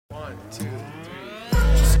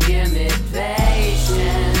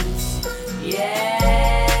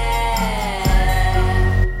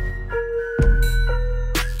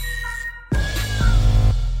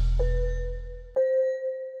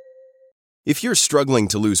If you're struggling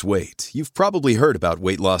to lose weight, you've probably heard about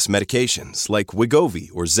weight loss medications like Wegovy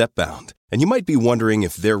or Zepbound, and you might be wondering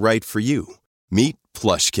if they're right for you. Meet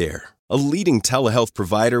PlushCare, a leading telehealth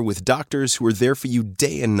provider with doctors who are there for you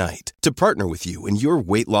day and night to partner with you in your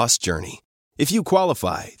weight loss journey. If you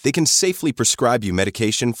qualify, they can safely prescribe you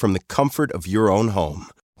medication from the comfort of your own home.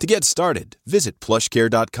 To get started, visit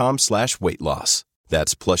plushcare.com/weight-loss.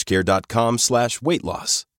 That's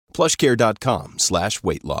plushcare.com/weight-loss.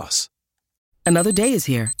 plushcare.com/weight-loss. Another day is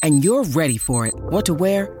here, and you're ready for it. What to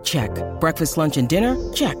wear? Check. Breakfast, lunch, and dinner?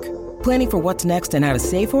 Check. Planning for what's next and how to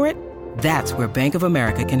save for it? That's where Bank of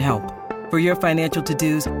America can help. For your financial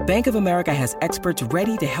to-dos, Bank of America has experts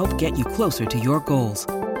ready to help get you closer to your goals.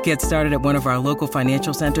 Get started at one of our local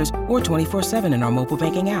financial centers or 24/7 in our mobile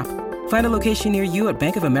banking app. Find a location near you at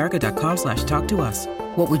bankofamerica.com/talktous.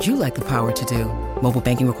 What would you like the power to do? Mobile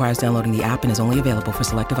banking requires downloading the app and is only available for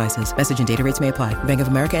select devices. Message and data rates may apply. Bank of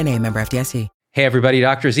America N.A., member FDIC. Hey everybody,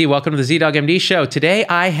 Dr. Z. Welcome to the Z-Dog MD Show. Today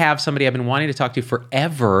I have somebody I've been wanting to talk to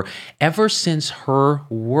forever, ever since her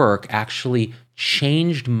work actually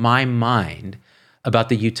changed my mind about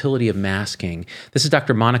the utility of masking. This is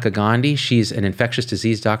Dr. Monica Gandhi. She's an infectious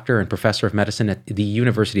disease doctor and professor of medicine at the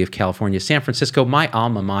University of California, San Francisco, my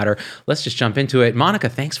alma mater. Let's just jump into it. Monica,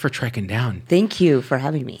 thanks for trekking down. Thank you for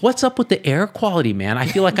having me. What's up with the air quality, man? I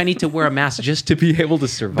feel like I need to wear a mask just to be able to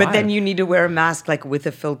survive. But then you need to wear a mask like with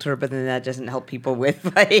a filter, but then that doesn't help people with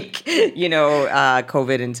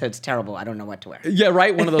COVID, and so it's terrible. I don't know what to wear. Yeah,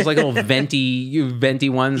 right. One of those like little venti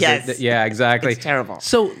ones. Yes. Yeah, exactly. It's terrible.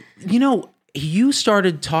 So, you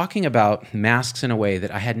started talking about masks in a way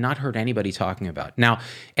that I had not heard anybody talking about. Now,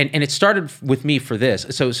 and it started with me for this.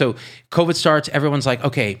 So COVID starts, everyone's like,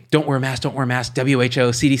 okay, don't wear a mask,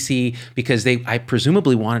 WHO, CDC, because I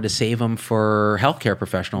presumably wanted to save them for healthcare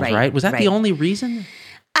professionals, right? Was that the only reason?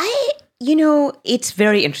 It's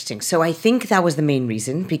very interesting. So I think that was the main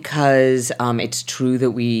reason because it's true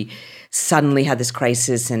that we suddenly had this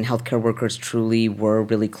crisis and healthcare workers truly were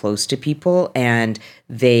really close to people and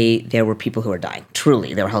there were people who were dying.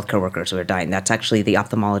 Truly, there were healthcare workers who were dying. That's actually the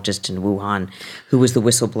ophthalmologist in Wuhan who was the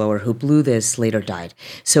whistleblower who blew this later died.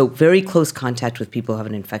 So very close contact with people who have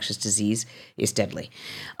an infectious disease is deadly.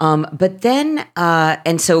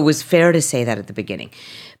 And so it was fair to say that at the beginning.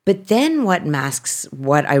 But then what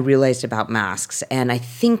I realized about masks, and I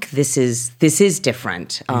think this is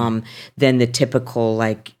different than the typical,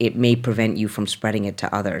 like it may prevent you from spreading it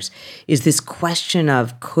to others, is this question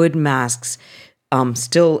of could masks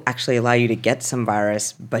still actually allow you to get some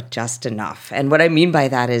virus, but just enough. And what I mean by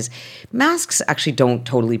that is masks actually don't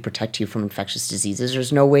totally protect you from infectious diseases.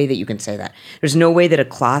 There's no way that you can say that. There's no way that a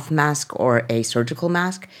cloth mask or a surgical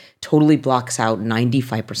mask totally blocks out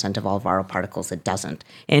 95% of all viral particles. It doesn't.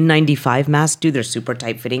 N95 masks do. They're super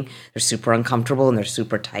tight fitting. They're super uncomfortable and they're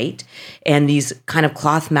super tight. And these kind of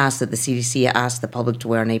cloth masks that the CDC asked the public to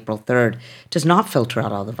wear on April 3rd does not filter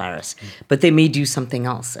out all the virus, but they may do something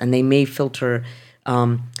else. And they may filter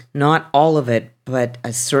not all of it, but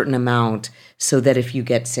a certain amount so that if you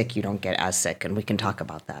get sick, you don't get as sick. And we can talk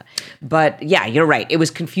about that. But yeah, you're right. It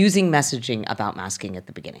was confusing messaging about masking at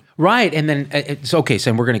the beginning. Right. And then it's okay.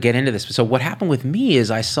 So we're going to get into this. So what happened with me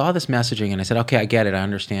is I saw this messaging and I said, okay, I get it. I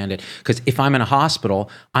understand it. Because if I'm in a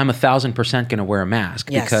hospital, I'm 1,000% going to wear a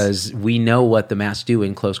mask because we know what the masks do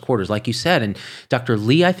in close quarters, like you said. And Dr.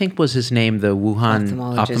 Lee, I think was his name, the Wuhan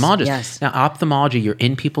ophthalmologist. Yes. Now, ophthalmology, you're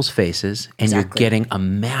in people's faces and you're getting a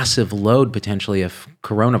massive load potentially of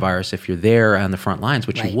coronavirus if you're there on the front lines,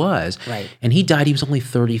 which he was. Right. And he died, he was only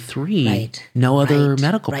 33. Right. No other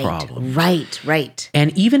medical problem. Right.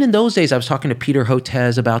 And even in those days, I was talking to Peter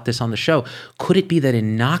Hotez about this on the show. Could it be that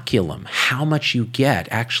inoculum, how much you get,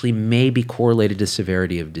 actually may be correlated to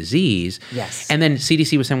severity of disease? Yes. And then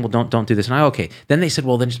CDC was saying, well, don't do this. And then they said,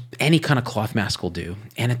 well, then just any kind of cloth mask will do.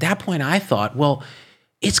 And at that point, I thought, well,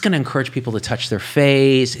 it's going to encourage people to touch their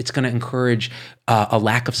face. It's going to encourage a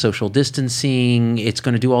lack of social distancing. It's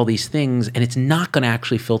going to do all these things, and it's not going to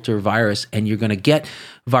actually filter virus, and you're going to get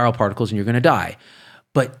viral particles, and you're going to die.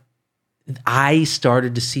 But I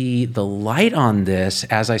started to see the light on this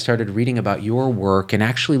as I started reading about your work and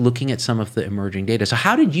actually looking at some of the emerging data. So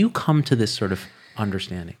how did you come to this sort of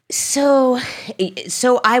understanding? So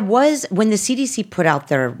I was, when the CDC put out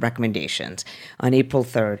their recommendations on April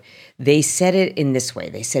 3rd, they said it in this way.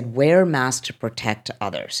 They said, wear masks to protect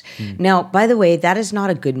others. Now, by the way, that is not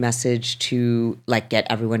a good message to like get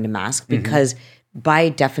everyone to mask because by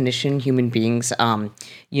definition, human beings, want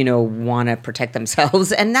to protect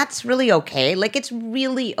themselves. And that's really okay. Like, it's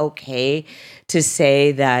really okay to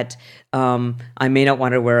say that I may not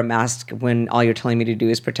want to wear a mask when all you're telling me to do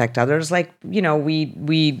is protect others. Like,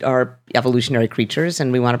 we are evolutionary creatures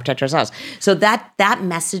and we want to protect ourselves. So that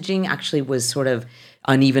messaging actually was sort of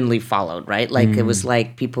unevenly followed, right? Like it was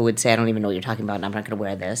like people would say, I don't even know what you're talking about and I'm not going to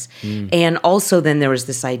wear this. And also then there was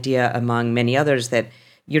this idea among many others that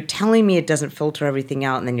you're telling me it doesn't filter everything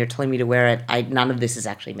out and then you're telling me to wear it. None of this is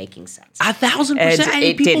actually making sense.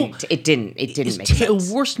 1,000%. It didn't make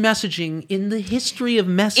sense. Worst messaging in the history of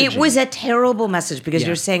messaging. It was a terrible message because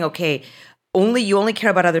you're saying, okay, you only care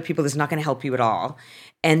about other people. This is not going to help you at all.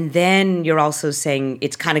 And then you're also saying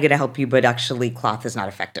it's kind of going to help you, but actually cloth is not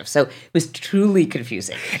effective. So it was truly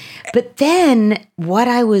confusing. But then what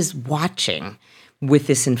I was watching with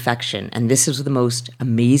this infection, and this is the most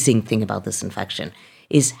amazing thing about this infection,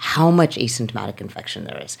 is how much asymptomatic infection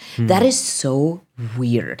there is. That is so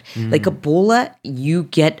weird. Like Ebola, you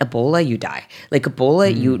get Ebola, you die. Like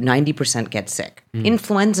Ebola, you 90% get sick.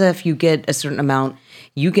 Influenza, if you get a certain amount,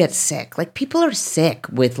 you get sick. Like people are sick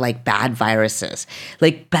with like bad viruses.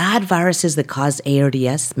 Like bad viruses that cause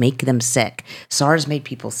ARDS make them sick. SARS made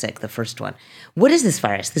people sick, the first one. What is this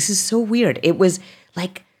virus? This is so weird. It was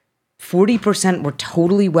like 40% were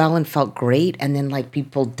totally well and felt great, and then like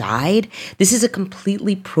people died. This is a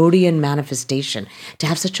completely protean manifestation to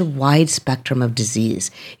have such a wide spectrum of disease.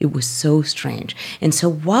 It was so strange. And so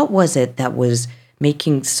what was it that was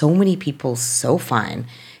making so many people so fine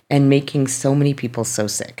and making so many people so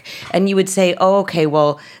sick? And you would say, oh, okay,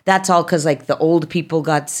 well, that's all because like the old people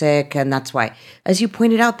got sick and that's why. As you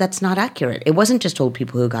pointed out, that's not accurate. It wasn't just old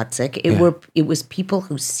people who got sick. It was people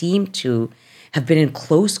who seemed to have been in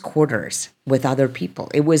close quarters with other people.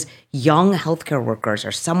 It was young healthcare workers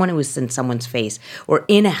or someone who was in someone's face or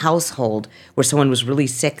in a household where someone was really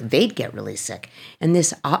sick, they'd get really sick. And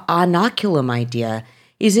this inoculum idea,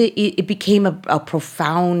 it became a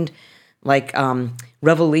profound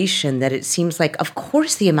revelation that it seems like, of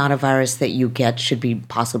course, the amount of virus that you get should be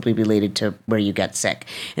possibly related to where you get sick.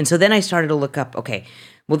 And so then I started to look up, okay,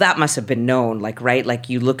 well, that must have been known, right? Like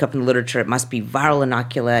you look up in the literature, it must be viral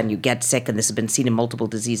inocula and you get sick, and this has been seen in multiple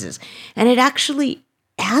diseases. And it actually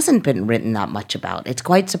hasn't been written that much about. It's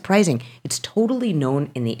quite surprising. It's totally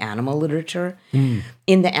known in the animal literature. In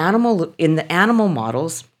the animal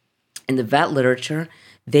models, in the vet literature,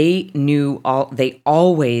 they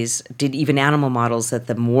always did, even animal models, that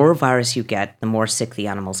the more virus you get, the more sick the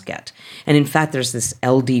animals get. And in fact, there's this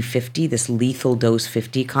LD50, this lethal dose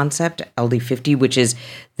 50 concept, LD50, which is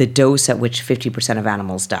the dose at which 50% of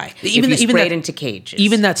animals die. Even if you spray it into cages.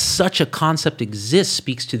 Even that such a concept exists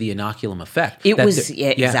speaks to the inoculum effect.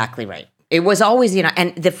 Exactly right. It was always,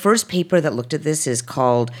 and the first paper that looked at this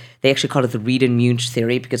they actually called it the Reed and Munch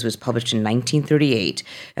theory because it was published in 1938,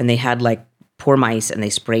 and they had like poor mice and they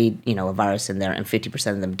sprayed, a virus in there and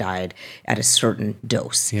 50% of them died at a certain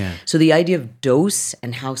dose. Yeah. So the idea of dose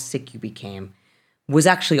and how sick you became was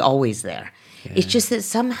actually always there. Yeah. It's just that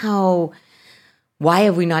somehow, why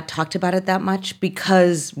have we not talked about it that much?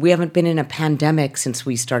 Because we haven't been in a pandemic since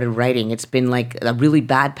we started writing. It's been like a really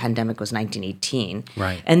bad pandemic was 1918.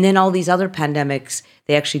 Right. And then all these other pandemics,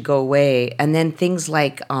 they actually go away. And then things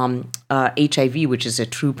like HIV, which is a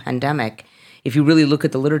true pandemic, if you really look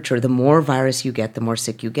at the literature, the more virus you get, the more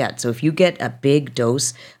sick you get. So if you get a big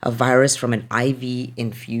dose of virus from an IV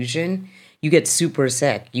infusion, you get super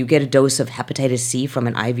sick. You get a dose of hepatitis C from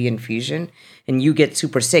an IV infusion, and you get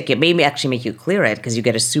super sick. It may actually make you clear it because you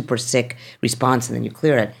get a super sick response and then you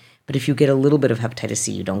clear it. But if you get a little bit of hepatitis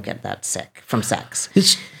C, you don't get that sick from sex.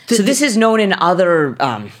 So this is known in other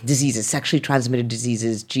diseases, sexually transmitted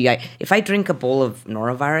diseases, GI. If I drink a bowl of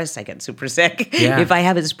norovirus, I get super sick. Yeah. If I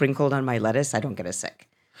have it sprinkled on my lettuce, I don't get as sick.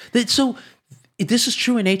 So this is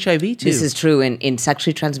true in HIV too? This is true in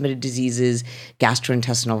sexually transmitted diseases,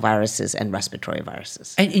 gastrointestinal viruses, and respiratory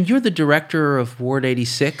viruses. And you're the director of Ward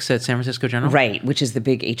 86 at San Francisco General? Right, which is the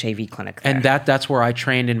big HIV clinic there. And that's where I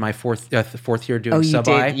trained in my fourth year doing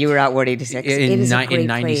sub-I. Oh, you did? You were at Ward 86? In it is a great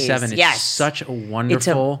 97. Place. It's such a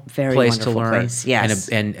wonderful it's a very place wonderful to learn. Place. Yes.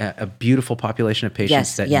 And a beautiful population of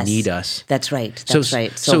patients that need us. That's right.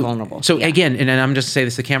 So vulnerable. So again, and I'm just say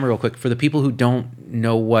this to the camera real quick, for the people who don't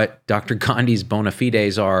know what Dr. Gandhi's bona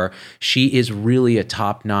fides are, she is really a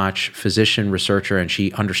top-notch physician researcher, and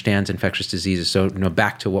she understands infectious diseases. So,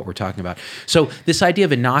 back to what we're talking about. So this idea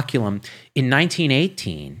of inoculum, in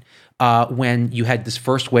 1918, when you had this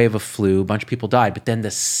first wave of flu, a bunch of people died. But then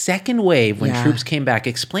the second wave, when troops came back,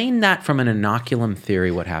 explain that from an inoculum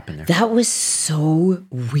theory, what happened there. That was so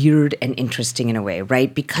weird and interesting in a way,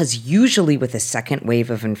 right? Because usually with a second wave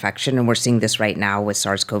of infection, and we're seeing this right now with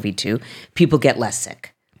SARS-CoV-2, people get less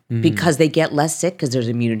sick. Because they get less sick because there's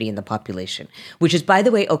immunity in the population, which is, by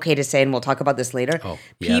the way, okay to say, and we'll talk about this later. Oh,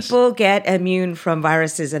 yes. People get immune from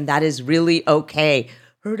viruses, and that is really okay.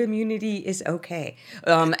 Herd immunity is okay.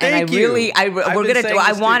 And I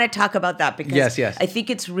want to talk about that because yes. I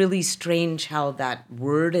think it's really strange how that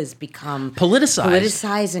word has become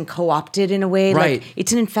politicized and co-opted in a way. Right. Like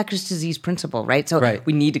it's an infectious disease principle, right? So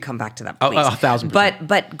we need to come back to that, please. 1,000%.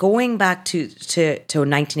 But going back to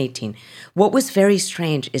 1918, what was very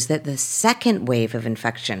strange is that the second wave of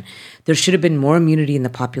infection, there should have been more immunity in the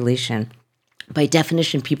population. By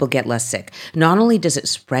definition, people get less sick. Not only does it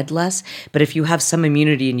spread less, but if you have some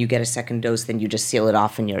immunity and you get a second dose, then you just seal it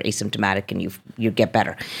off and you're asymptomatic and you get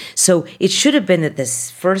better. So it should have been that this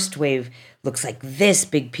first wave looks like this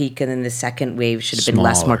big peak, and then the second wave should have been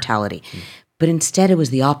less mortality. But instead, it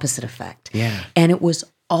was the opposite effect. Yeah. And it was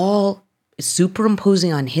all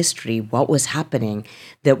superimposing on history what was happening,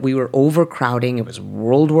 that we were overcrowding. It was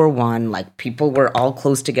World War I. Like people were all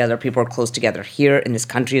close together. People were close together here in this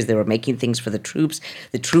country as they were making things for the troops.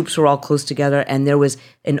 The troops were all close together, and there was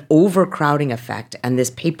an overcrowding effect. And this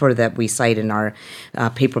paper that we cite in our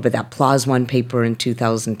paper, but that PLAS 1 paper in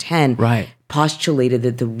 2010, postulated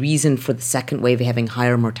that the reason for the second wave having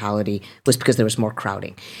higher mortality was because there was more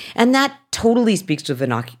crowding. And that totally speaks to the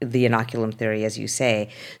inoculum theory, as you say.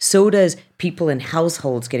 So does people in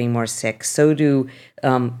households getting more sick. So do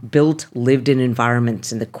built, lived-in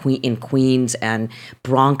environments in Queens and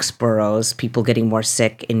Bronx boroughs, people getting more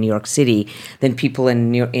sick in New York City than people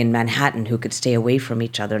in Manhattan who could stay away from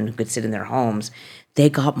each other and who could sit in their homes. They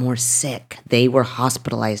got more sick. They were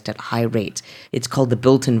hospitalized at high rates. It's called the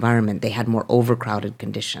built environment. They had more overcrowded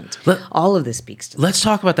conditions. All of this speaks to Let's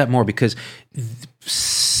talk about that more, because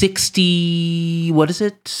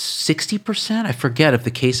 60%? I forget if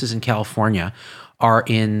the cases in California are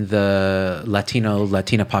in the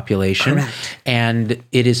Latina population. Correct. And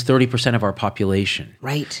it is 30% of our population.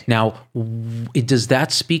 Right. Now, does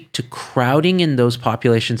that speak to crowding in those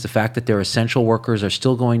populations, the fact that their essential workers are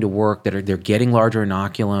still going to work, that they're getting larger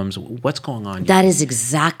inoculums? What's going on here? That is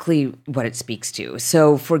exactly what it speaks to.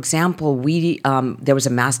 So, for example, there was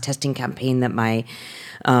a mass testing campaign that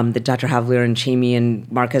that Dr. Havlier and Chamie and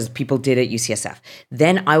Marquez people did at UCSF.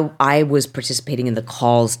 Then I was participating in the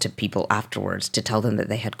calls to people afterwards to tell them that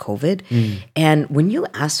they had COVID. And when you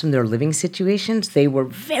asked them their living situations, they were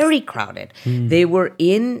very crowded. They were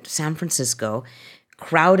in San Francisco,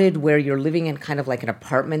 crowded, where you're living in kind of like an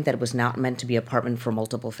apartment that was not meant to be an apartment for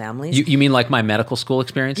multiple families. You mean like my medical school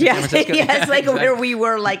experience in San Francisco? Yes, like exactly. Where we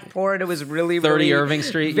were like poor, and it was really 30 Irving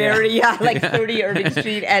Street. 30 Irving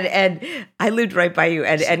Street, and I lived right by you,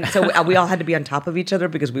 and so we all had to be on top of each other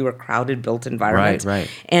because we were crowded, built environments. Right.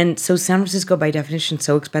 And so San Francisco, by definition,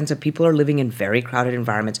 so expensive. People are living in very crowded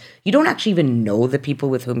environments. You don't actually even know the people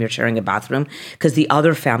with whom you're sharing a bathroom because the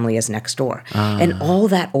other family is next door, and all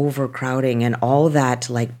that overcrowding and all that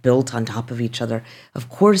like built on top of each other. Of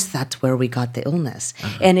course, that's where we got the illness.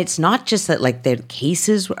 And it's not just that like the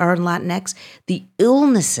cases are in Latinx, the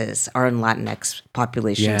illnesses are in Latinx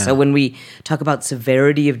population. Yeah. So when we talk about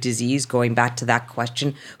severity of disease, going back to that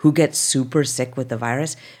question, who gets super sick with the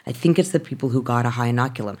virus? I think it's the people who got a high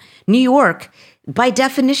inoculum. New York, by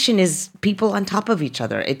definition, is people on top of each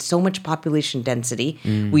other. It's so much population density.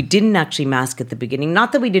 We didn't actually mask at the beginning.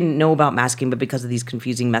 Not that we didn't know about masking, but because of these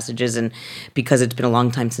confusing messages and because it's been a long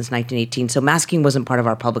time since 1918. So masking wasn't part of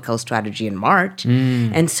our public health strategy in March.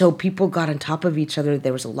 And so people got on top of each other.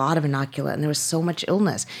 There was a lot of inocula and there was so much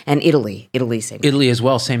illness. And Italy, same thing. Italy as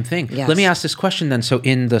well, same thing. Yes. Let me ask this question then. So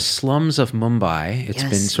in the slums of Mumbai, it's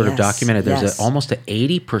been sort of documented, there's almost an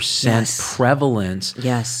 80% prevalence,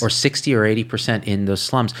 or 60 or 80% in those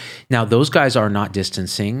slums. Now, those guys are not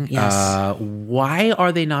distancing. Yes. Why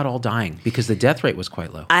are they not all dying? Because the death rate was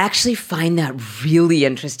quite low. I actually find that really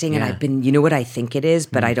interesting. And you know what I think it is,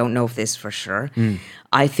 but I don't know if this for sure.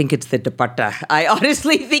 I think it's the dupatta. I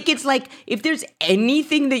honestly think it's like, if there's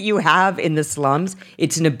anything that you have in the slums,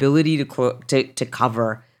 it's an ability to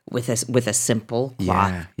cover with a simple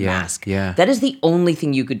cloth mask. Yeah. That is the only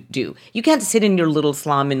thing you could do. You can't sit in your little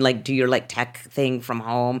slum and like do your like tech thing from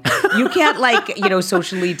home. You can't like,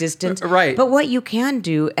 socially distance. Right. But what you can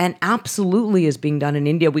do, and absolutely is being done in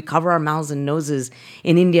India, we cover our mouths and noses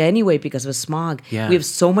in India anyway because of smog. Yeah. We have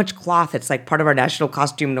so much cloth. It's like part of our national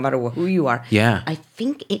costume no matter who you are. Yeah. I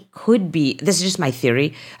think it could be, this is just my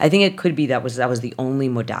theory, I think it could be that was the only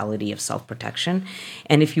modality of self-protection.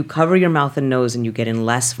 And if you cover your mouth and nose and you get in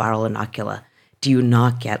less viral inocula, do you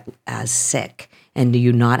not get as sick? And do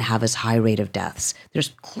you not have as high rate of deaths? There's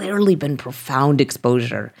clearly been profound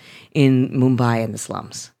exposure in Mumbai and the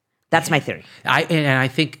slums. That's my theory. I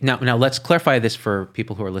think, now let's clarify this for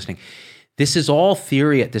people who are listening. This is all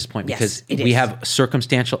theory at this point because we have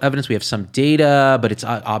circumstantial evidence. We have some data, but it's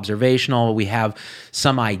observational. We have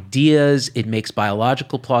some ideas. It makes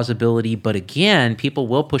biological plausibility. But again, people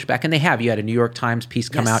will push back, and they have. You had a New York Times piece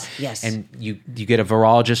come out, and you get a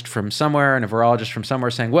virologist from somewhere and a virologist from somewhere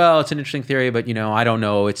saying, well, it's an interesting theory, but I don't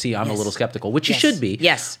know. I'm a little skeptical, which you should be.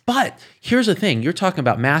 Yes. But here's the thing. You're talking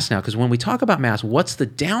about masks now, because when we talk about masks, what's the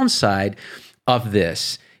downside of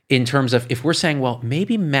this? In terms of if we're saying, well,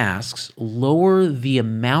 maybe masks lower the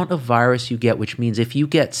amount of virus you get, which means if you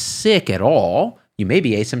get sick at all, you may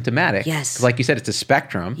be asymptomatic. Yes. Like you said, it's a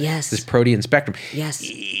spectrum. Yes. This protein spectrum. Yes.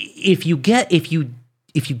 If you get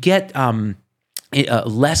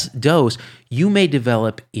less dose, you may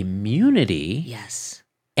develop immunity. Yes.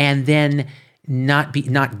 And then not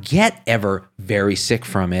get ever very sick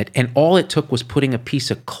from it. And all it took was putting a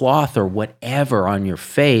piece of cloth or whatever on your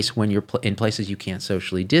face when you're in places you can't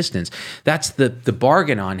socially distance. That's the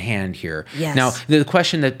bargain on hand here. Yes. Now, the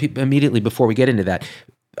question that immediately before we get into that,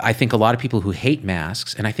 I think a lot of people who hate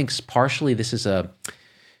masks, and I think partially this is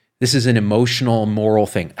an emotional, moral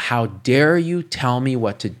thing. How dare you tell me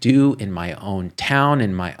what to do in my own town,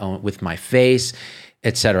 with my face,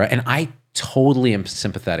 etc. And I totally am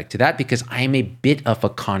sympathetic to that because I'm a bit of a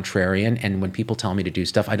contrarian, and when people tell me to do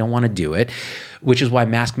stuff, I don't want to do it, which is why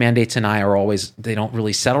mask mandates and I they don't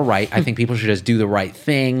really settle right. I think people should just do the right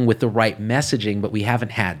thing with the right messaging, but we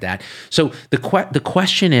haven't had that. So the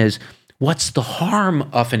question is, what's the harm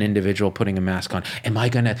of an individual putting a mask on? Am I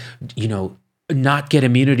going to, not get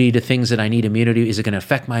immunity to things that I need immunity? Is it going to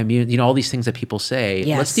affect my immunity? All these things that people say.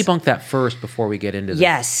 Yes. Let's debunk that first before we get into this.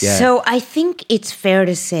 Yes. Yeah. So I think it's fair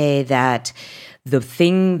to say that the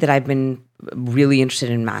thing that I've been really interested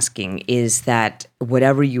in masking is that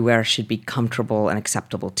whatever you wear should be comfortable and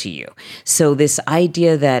acceptable to you. So this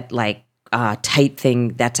idea that tight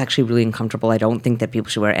thing, that's actually really uncomfortable. I don't think that people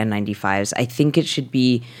should wear N95s. I think it should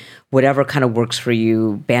be whatever kind of works for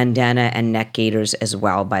you, bandana and neck gaiters as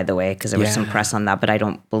well, by the way, because there was some press on that, but I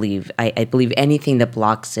don't believe, I believe anything that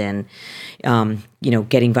blocks in,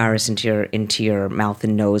 getting virus into your mouth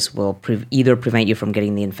and nose will either prevent you from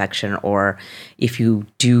getting the infection, or if you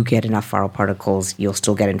do get enough viral particles, you'll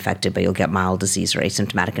still get infected, but you'll get mild disease or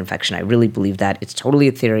asymptomatic infection. I really believe that. It's totally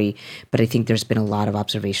a theory, but I think there's been a lot of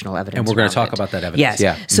observational evidence. And we're going to talk about that evidence. Yes.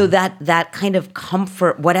 Yeah. So that kind of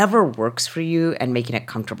comfort, whatever works for you and making it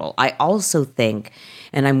comfortable. I also think,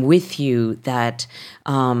 and I'm with you, that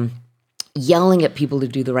yelling at people to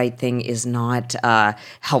do the right thing is not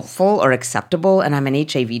helpful or acceptable. And I'm an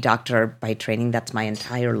HIV doctor by training. That's my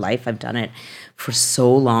entire life. I've done it for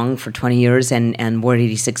so long, for 20 years, and Ward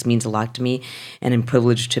 86 means a lot to me. And I'm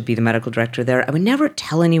privileged to be the medical director there. I would never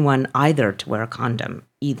tell anyone either to wear a condom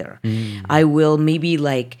either. I will maybe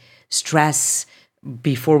stress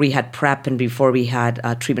before we had PrEP and before we had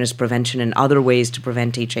treatment as prevention and other ways to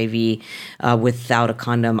prevent HIV without a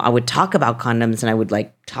condom, I would talk about condoms and I would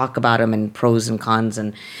talk about them and pros and cons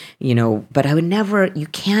and, but I would never, you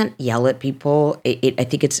can't yell at people. I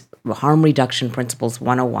think it's harm reduction principles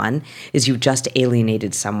 101 is you just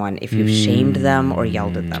alienated someone if you've shamed them or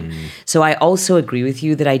yelled at them. So I also agree with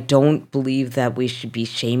you that I don't believe that we should be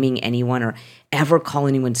shaming anyone or ever call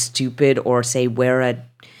anyone stupid or say wear a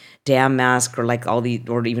damn mask or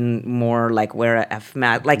or even more wear a F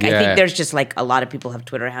mask. I think there's just a lot of people have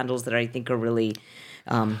Twitter handles that I think are really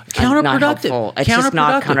counterproductive. Not helpful. It's just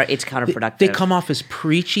not it's counterproductive. They come off as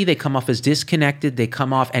preachy. They come off as disconnected. They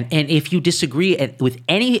come off, and if you disagree with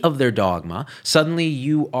any of their dogma, suddenly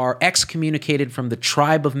you are excommunicated from the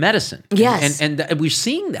tribe of medicine. Yes. And we've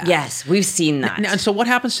seen that. Yes, we've seen that. And so what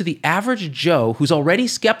happens to the average Joe who's already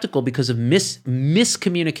skeptical because of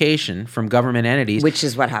miscommunication from government entities? Which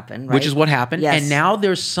is what happened, right? Which is what happened. Yes. And now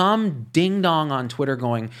there's some ding-dong on Twitter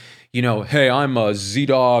going, hey, I'm a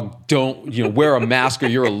Z-Dog, don't, wear a mask or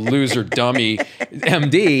you're a loser dummy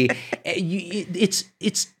MD.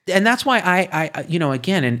 And that's why I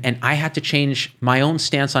again, and I had to change my own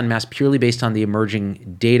stance on masks purely based on the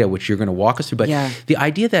emerging data, which you're going to walk us through. But the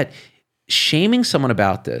idea that shaming someone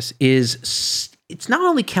about this it's not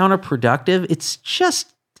only counterproductive, it's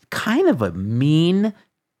just kind of a mean,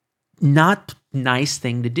 not nice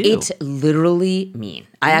thing to do. It's literally mean.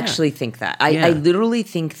 I actually think that. I literally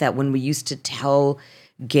think that when we used to tell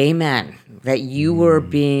gay men that you were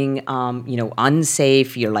being,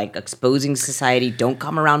 unsafe, you're like exposing society, don't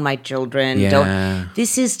come around my children.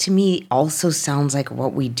 This is, to me, also sounds like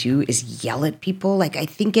what we do is yell at people. Like, I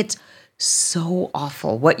think it's so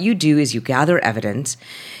awful. What you do is you gather evidence,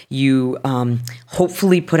 you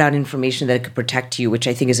hopefully put out information that could protect you, which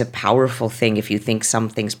I think is a powerful thing if you think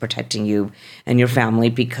something's protecting you and your family,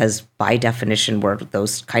 because by definition we're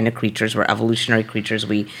those kind of creatures. We're evolutionary creatures.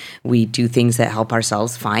 We do things that help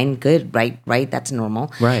ourselves. Fine, good, right, that's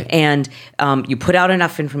normal. Right. And you put out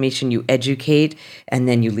enough information, you educate, and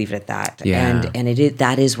then you leave it at that. Yeah. And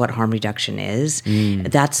that is what harm reduction is.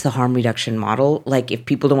 That's the harm reduction model. Like, if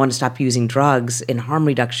people don't want to stop using drugs, in harm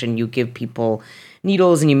reduction, you give people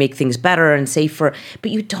needles and you make things better and safer,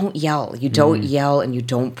 but you don't yell. You don't yell, and you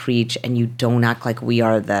don't preach, and you don't act like we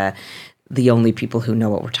are the only people who know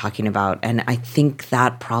what we're talking about. And I think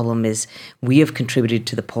that problem is we have contributed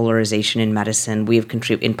to the polarization in medicine. We have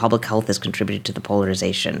in public health has contributed to the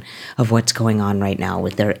polarization of what's going on right now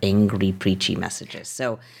with their angry, preachy messages.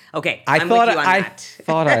 So, okay, I thought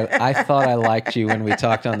I liked you when we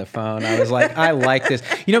talked on the phone. I was like, I like this,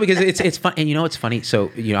 because it's fun. And it's funny. So,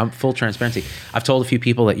 I'm full transparency. I've told a few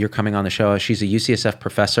people that you're coming on the show. She's a UCSF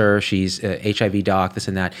professor. She's a HIV doc, this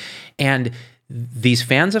and that. And these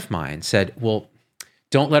fans of mine said, well,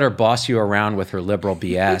 don't let her boss you around with her liberal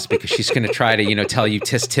BS, because she's going to try to, tell you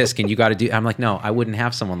tisk and you got to do. I'm like, no, I wouldn't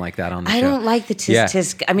have someone like that on the show. I don't like the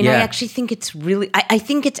tisk. I mean, I actually think it's really, I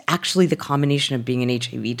think it's actually the combination of being an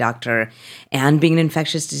HIV doctor and being an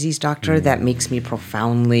infectious disease doctor that makes me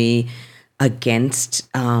profoundly against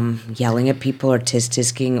yelling at people or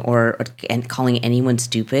tisking and calling anyone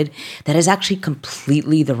stupid. That is actually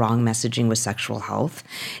completely the wrong messaging with sexual health.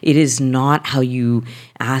 It is not how you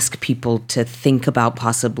ask people to think about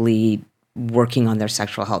possibly working on their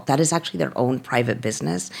sexual health. That is actually their own private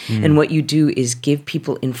business. And what you do is give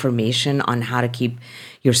people information on how to keep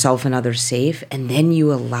yourself and others safe, and then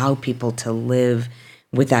you allow people to live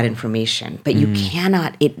with that information. But you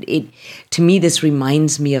cannot, to me, this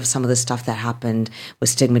reminds me of some of the stuff that happened with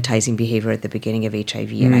stigmatizing behavior at the beginning of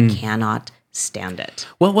HIV, and I cannot stand it.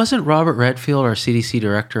 Well, wasn't Robert Redfield, our CDC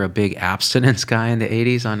director, a big abstinence guy in the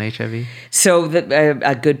 80s on HIV? So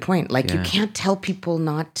a good point. Like, you can't tell people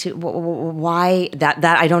not to. Why that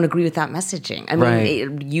I don't agree with that messaging. I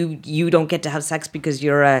mean, you don't get to have sex because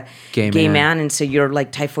you're a gay man, and so you're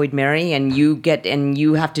like Typhoid Mary, and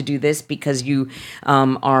you have to do this because you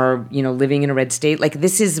are living in a red state. Like,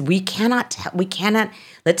 this is we cannot.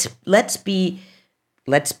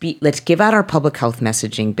 Let's give out our public health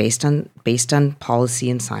messaging based on policy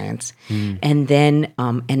and science, and then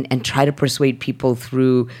and try to persuade people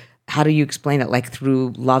through, how do you explain it? Like,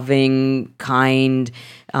 through loving, kind,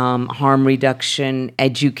 harm reduction,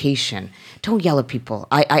 education. Don't yell at people.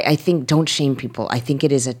 I think don't shame people. I think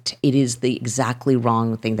it is the exactly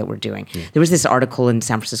wrong thing that we're doing. There was this article in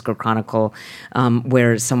San Francisco Chronicle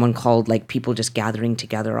where someone called, like, people just gathering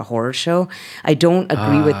together a horror show. I don't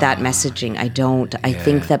agree with that messaging. I don't. I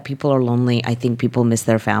think that people are lonely. I think people miss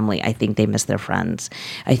their family. I think they miss their friends.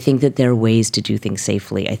 I think that there are ways to do things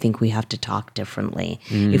safely. I think we have to talk differently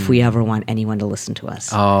if we ever want anyone to listen to us.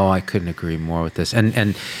 Oh, I couldn't agree more with this.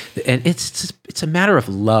 And it's a matter of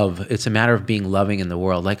love. It's a matter of being loving in the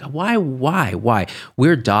world. Like, why?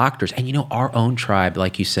 We're doctors. And our own tribe,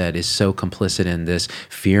 like you said, is so complicit in this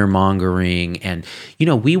fear mongering. And,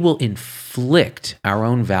 we will inflict our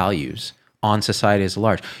own values on society as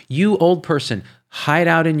large. You old person, hide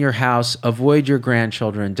out in your house, avoid your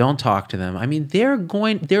grandchildren, don't talk to them. I mean, their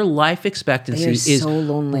life expectancy is so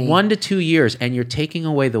lonely. 1 to 2 years, and you're taking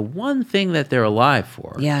away the one thing that they're alive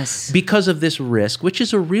for. Yes. Because of this risk, which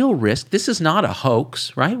is a real risk. This is not a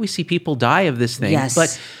hoax, right? We see people die of this thing. Yes.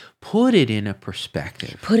 But put it in a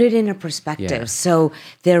perspective. Yeah. So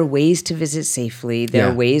there are ways to visit safely. There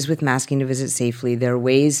are ways with masking to visit safely. There are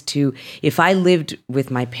ways to, if I lived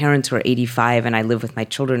with my parents who are 85 and I live with my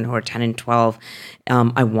children who are 10 and 12,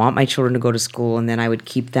 I want my children to go to school, and then I would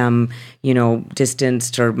keep them,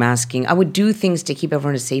 distanced or masking. I would do things to keep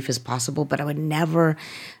everyone as safe as possible, but I would never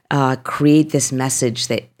create this message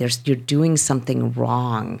that you're doing something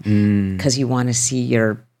wrong because you want to see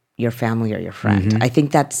your your family or your friend. I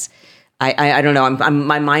think that's, I don't know.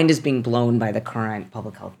 My mind is being blown by the current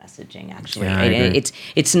public health messaging. Actually, Yeah, I agree.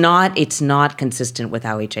 it's not consistent with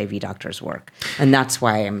how HIV doctors work, and that's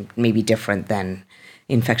why I'm maybe different than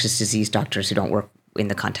infectious disease doctors who don't work in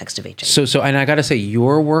the context of HIV. So, and I got to say,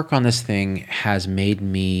 your work on this thing has made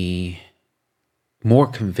me more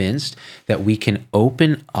convinced that we can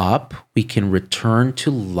open up, we can return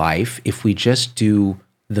to life if we just do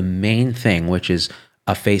the main thing, which is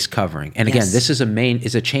a face covering. And again, this is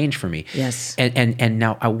a change for me. Yes. And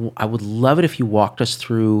now I would love it if you walked us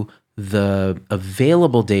through the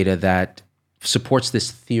available data that supports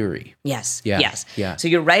this theory. Yes. Yeah. Yes. Yeah. So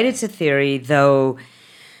you're right, it's a theory, though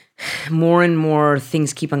more and more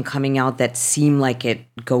things keep on coming out that seem like it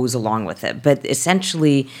goes along with it. But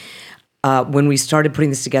essentially, when we started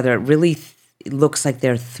putting this together, it really looks like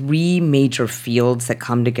there are three major fields that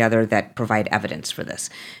come together that provide evidence for this.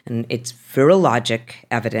 And it's virologic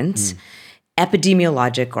evidence,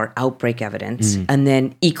 epidemiologic or outbreak evidence, and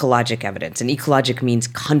then ecologic evidence. And ecologic means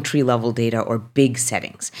country-level data or big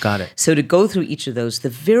settings. Got it. So to go through each of those, the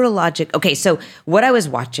virologic... Okay, so what I was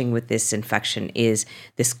watching with this infection is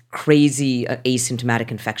this crazy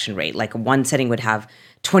asymptomatic infection rate. Like one setting would have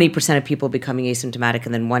 20% of people becoming asymptomatic,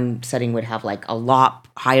 and then one setting would have like a lot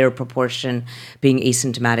higher proportion being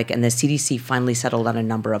asymptomatic. And the CDC finally settled on a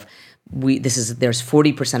number of there's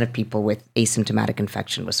 40% of people with asymptomatic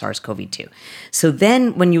infection with SARS-CoV-2. So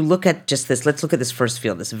then when you look at just this, let's look at this first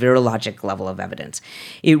field, this virologic level of evidence.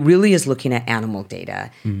 It really is looking at animal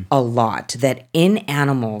data a lot, that in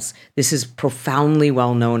animals, this is profoundly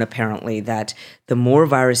well known apparently, that the more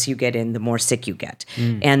virus you get in, the more sick you get.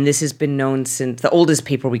 And this has been known since, the oldest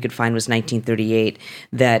paper we could find was 1938,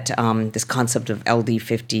 that this concept of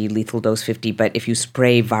LD50, lethal dose 50, but if you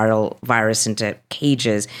spray virus into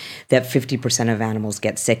cages, that 50% of animals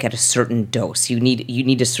get sick at a certain dose. You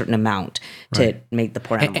need a certain amount to make the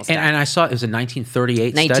poor animals die. And I saw it was a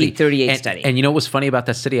 1938 study. 1938 study. And you know what was funny about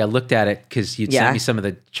that study? I looked at it because you'd sent me some of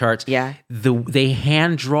the charts. Yeah. They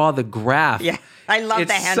hand draw the graph. Yeah. I love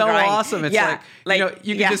the hand drawing. It's so awesome. It's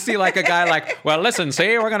you can just see like a guy like, well, listen,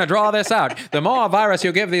 see, we're going to draw this out. The more virus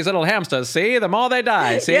you give these little hamsters, see, the more they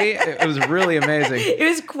die. See, it was really amazing. It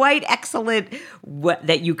was quite excellent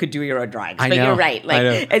that you could do your own drawings. I But know. you're right. I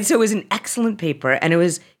know. And so it was an excellent paper, and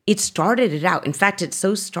it started it out. In fact, it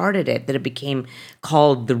so started it that it became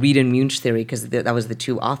called the Reed and Munch theory, because that was the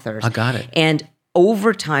two authors. I got it. And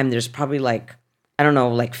over time, there's probably like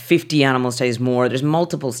 50 animal studies more. There's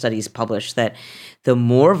multiple studies published that the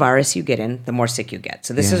more virus you get in, the more sick you get.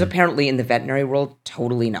 So this is apparently in the veterinary world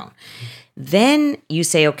totally known. Then you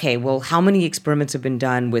say, okay, well, how many experiments have been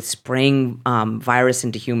done with spraying virus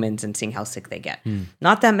into humans and seeing how sick they get?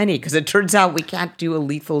 Not that many, because it turns out we can't do a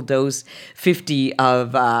lethal dose 50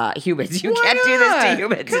 of humans. You can't do this to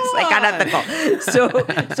humans. It's like unethical.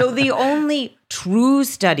 So the only true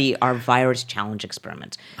study are virus challenge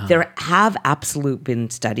experiments. There have absolute been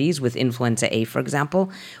studies with influenza A, for example,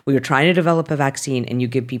 where you're trying to develop a vaccine and you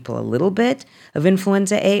give people a little bit of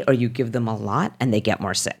influenza A, or you give them a lot and they get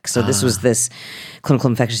more sick. So this was this clinical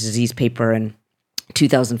infectious disease paper in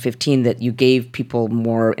 2015 that you gave people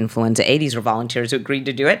more influenza A. These were volunteers who agreed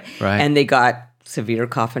to do it. Right. And they got severe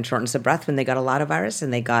cough and shortness of breath when they got a lot of virus,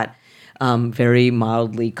 and they got very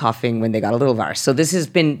mildly coughing when they got a little virus. So this has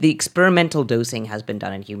been, the experimental dosing has been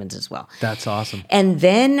done in humans as well. That's awesome. And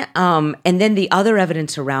then the other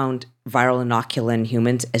evidence around viral inoculum in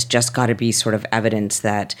humans has just got to be sort of evidence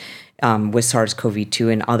that with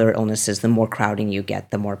SARS-CoV-2 and other illnesses, the more crowding you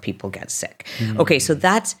get, the more people get sick. Okay, so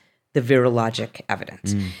that's the virologic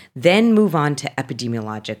evidence. Then move on to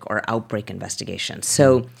epidemiologic or outbreak investigation.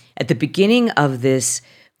 So at the beginning of this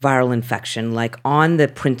viral infection, like on the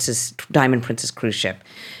Diamond Princess cruise ship,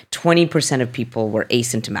 20% of people were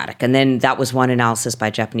asymptomatic. And then that was one analysis by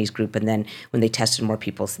a Japanese group. And then when they tested more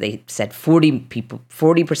people, so they said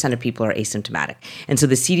 40% of people are asymptomatic. And so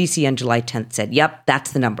the CDC on July 10th said, yep,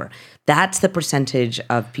 that's the number. That's the percentage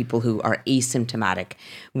of people who are asymptomatic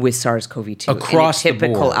with SARS-CoV-2 Across in a the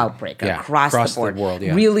typical board. outbreak. Yeah, Across across the board. the world,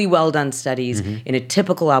 yeah. Really well done studies. In a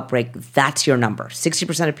typical outbreak, that's your number.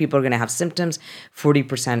 60% of people are going to have symptoms.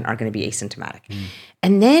 40% are going to be asymptomatic.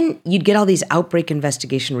 And then you'd get all these outbreak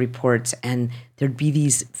investigation reports, and there'd be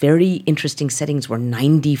these very interesting settings where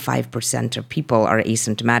 95% of people are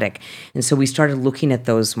asymptomatic. And so we started looking at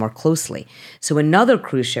those more closely. So another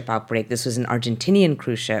cruise ship outbreak, this was an Argentinian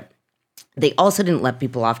cruise ship. They also didn't let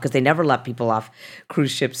people off, because they never let people off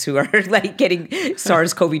cruise ships who are like getting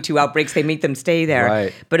SARS-CoV-2 outbreaks. They make them stay there.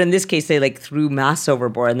 Right. But in this case, they like threw masks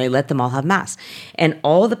overboard and they let them all have masks. And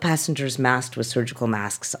all the passengers masked with surgical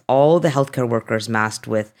masks, all the healthcare workers masked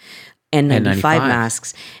with N95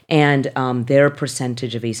 masks, and their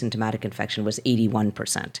percentage of asymptomatic infection was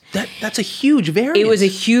 81%. That's a huge variance. It was a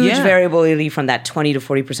huge variability from that 20 to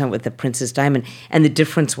 40% with the Princess Diamond, and the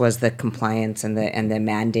difference was the compliance and the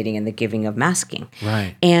mandating and the giving of masking.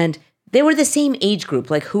 Right. And they were the same age group.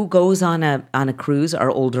 Like who goes on a cruise are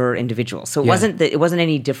older individuals. So it wasn't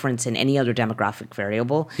any difference in any other demographic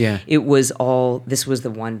variable. Yeah. This was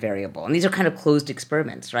the one variable. And these are kind of closed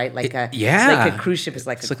experiments, right? Like a cruise ship is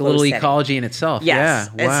it's like a little setting. ecology in itself. Yes.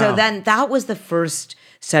 Yeah. Wow. And so then that was the first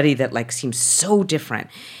study that like seemed so different.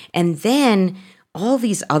 And then all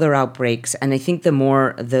these other outbreaks, and I think the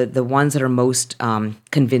ones that are most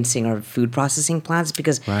convincing are food processing plants,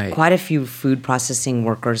 because quite a few food processing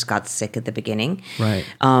workers got sick at the beginning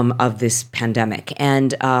of this pandemic.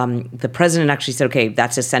 And the president actually said, okay,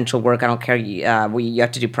 that's essential work. I don't care. You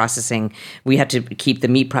have to do processing. We had to keep the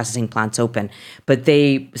meat processing plants open. But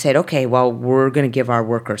they said, okay, well, we're going to give our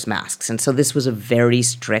workers masks. And so this was a very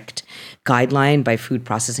strict guideline by food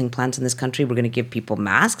processing plants in this country. We're going to give people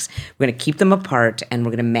masks. We're going to keep them apart, and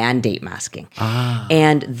we're going to mandate masking.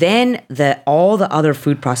 And then all the other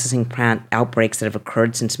food processing plant outbreaks that have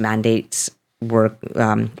occurred since mandates were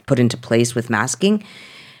put into place with masking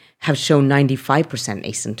have shown 95%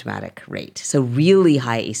 asymptomatic rate. So really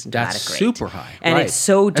high asymptomatic That's rate. Super high. And it's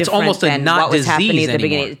so different it's almost than what was happening at the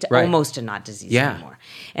beginning. It's right. almost a not disease anymore.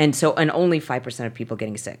 And so, and only 5% of people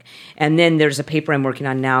getting sick. And then there's a paper I'm working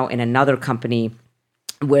on now in another company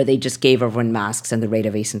where they just gave everyone masks and the rate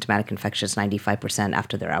of asymptomatic infection is 95%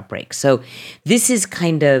 after their outbreak. So this has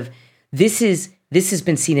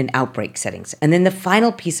been seen in outbreak settings. And then the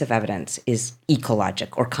final piece of evidence is ecologic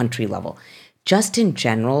or country level. Just in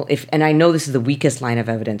general, and I know this is the weakest line of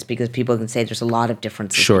evidence because people can say there's a lot of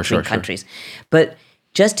differences between countries. But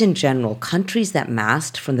just in general, countries that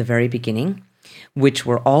masked from the very beginning, which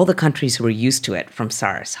were all the countries who were used to it from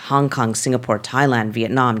SARS, Hong Kong, Singapore, Thailand,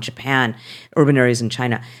 Vietnam, Japan, urban areas in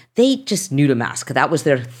China, they just knew to mask. That was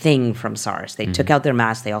their thing from SARS. They took out their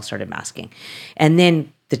masks, they all started masking. And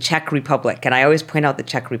then the Czech Republic, and I always point out the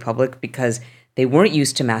Czech Republic because they weren't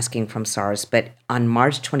used to masking from SARS, but on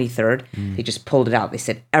March 23rd, they just pulled it out. They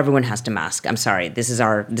said, everyone has to mask. I'm sorry, this is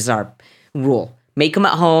our rule. Make them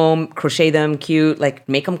at home, crochet them cute, like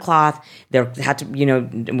make them cloth. We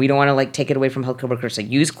don't want to like take it away from healthcare workers. So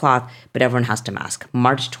use cloth, but everyone has to mask.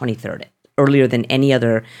 March 23rd, earlier than any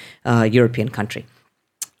other European country.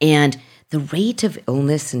 And the rate of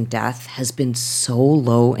illness and death has been so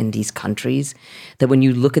low in these countries that when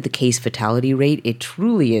you look at the case fatality rate, it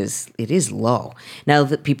is low. Now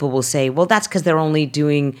that people will say, well, that's because they're only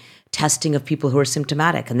doing testing of people who are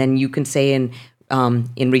symptomatic. And then you can say in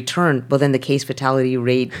return, well, then the case fatality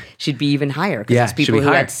rate should be even higher because it's people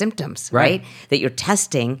who had symptoms, right? That you're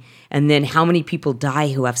testing, and then how many people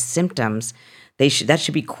die who have symptoms. That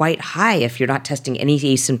should be quite high if you're not testing any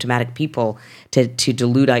asymptomatic people to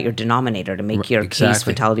dilute out your denominator to make your case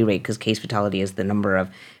fatality rate, because case fatality is the number of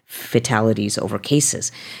fatalities over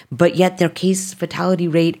cases. But yet their case fatality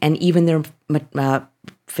rate and even their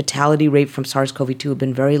fatality rate from SARS-CoV-2 have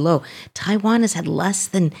been very low. Taiwan has had less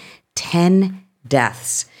than 10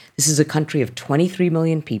 deaths. This is a country of 23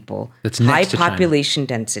 million people, high population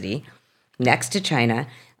density, next to China.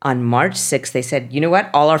 On March 6th, they said, you know what?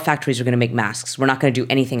 All our factories are going to make masks. We're not going to do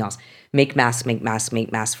anything else. Make masks, make masks,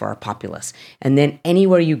 make masks for our populace. And then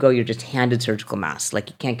anywhere you go, you're just handed surgical masks. Like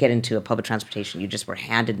you can't get into a public transportation. You just were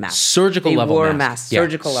handed masks. Surgical level masks.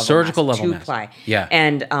 Surgical level masks. 2-ply. Yeah.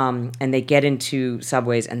 And they get into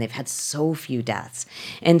subways and they've had so few deaths.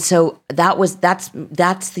 And so that's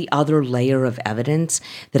the other layer of evidence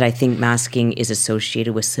that I think masking is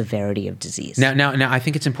associated with severity of disease. Now I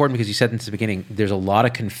think it's important because you said at the beginning, there's a lot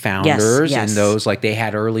of confounders in those, like they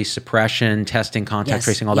had early suppression, testing, contact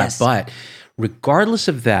tracing, all that. But regardless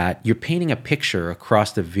of that, you're painting a picture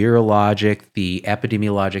across the virologic, the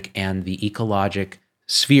epidemiologic, and the ecologic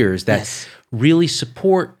spheres that really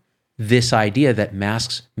support this idea that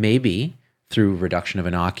masks maybe, through reduction of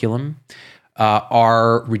inoculum,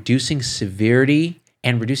 are reducing severity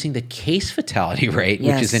and reducing the case fatality rate,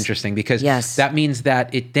 which is interesting because that means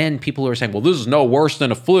that people who are saying, well, this is no worse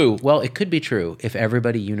than a flu. Well, it could be true if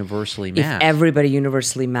everybody universally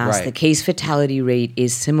masked. The case fatality rate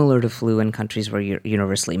is similar to flu in countries where you're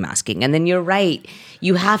universally masking. And then you're right.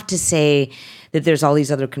 You have to say that there's all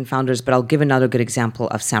these other confounders, but I'll give another good example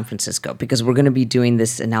of San Francisco because we're going to be doing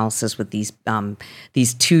this analysis with these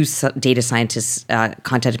two data scientists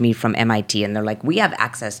contacted me from MIT, and they're like, we have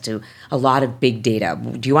access to a lot of big data.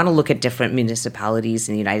 Do you want to look at different municipalities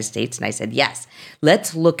in the United States? And I said, yes.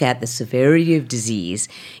 Let's look at the severity of disease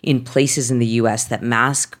in places in the U.S. that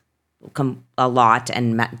mask a lot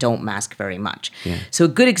and don't mask very much. So a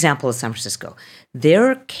good example is San Francisco.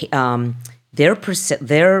 Their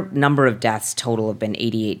number of deaths total have been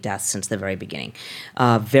 88 deaths since the very beginning.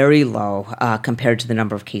 Very low compared to the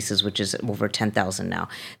number of cases, which is over 10,000 now.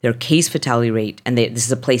 Their case fatality rate, and this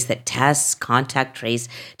is a place that tests, contact trace,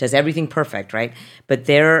 does everything perfect, right? But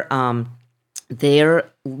their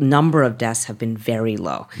number of deaths have been very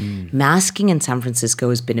low. Masking in San Francisco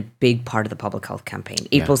has been a big part of the public health campaign.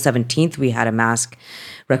 April 17th, we had a mask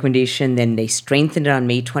recommendation. Then they strengthened it on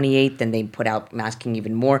May 28th. Then they put out masking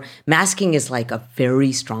even more. Masking is like a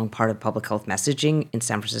very strong part of public health messaging in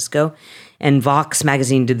San Francisco. And Vox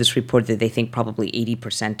magazine did this report that they think probably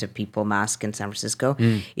 80% of people mask in San Francisco.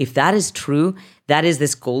 If that is true, that is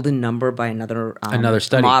this golden number by another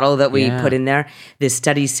study model that we put in there. This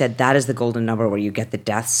study said that is the golden number where you get the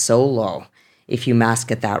deaths so low if you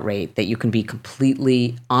mask at that rate that you can be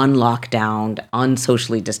completely on lockdown,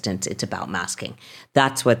 unsocially distanced. It's about masking.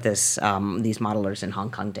 That's what these modelers in Hong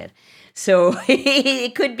Kong did. So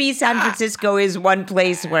it could be San Francisco is one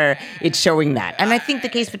place where it's showing that. And I think the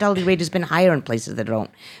case fatality rate has been higher in places that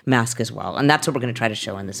don't mask as well. And that's what we're going to try to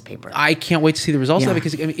show in this paper. I can't wait to see the results of that,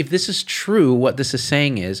 because if this is true, what this is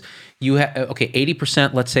saying is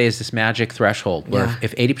 80%, let's say, is this magic threshold where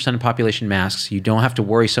if 80% of the population masks, you don't have to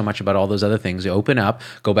worry so much about all those other things. You open up,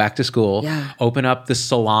 go back to school, open up the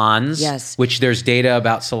salons, which there's data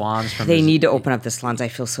about salons. They need to open up the salons. I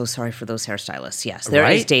feel so sorry for those hairstylists. Yes, there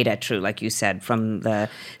is data, true, like you said, from the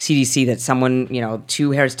CDC that someone, 2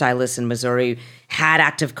 hairstylists in Missouri had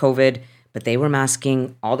active COVID, but they were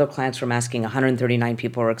masking. All their clients were masking. 139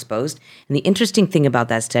 people were exposed. And the interesting thing about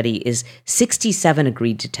that study is 67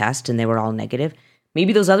 agreed to test, and they were all negative.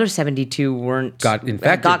 Maybe those other 72 got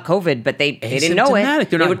infected, got COVID, but they didn't know it.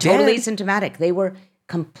 They were totally asymptomatic. They were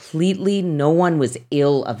completely, no one was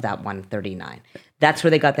ill of that 139. That's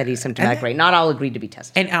where they got that asymptomatic rate. Not all agreed to be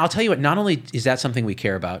tested. And I'll tell you what, not only is that something we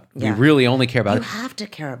care about, we really only care about You have to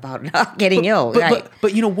care about not getting ill.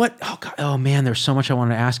 But you know what? Oh, God, oh man, there's so much I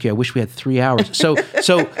wanted to ask you. I wish we had 3 hours.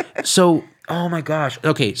 So, oh my gosh.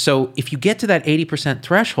 Okay, so if you get to that 80%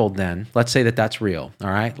 threshold, then let's say that's real.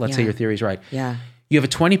 All right, let's say your theory is right. Yeah. You have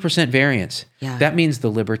a 20% variance. Yeah. That means the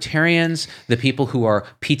libertarians, the people who are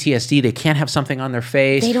PTSD, they can't have something on their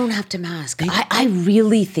face. They don't have to mask. I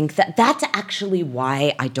really think that's actually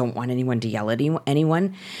why I don't want anyone to yell at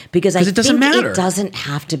anyone, because I think doesn't matter. It doesn't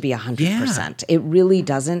have to be 100%. It really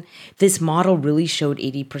doesn't. This model really showed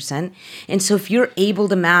 80%. And so if you're able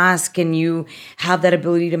to mask and you have that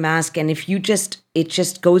ability to mask, and if it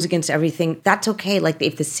just goes against everything, that's okay. Like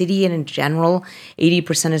if the city and in general,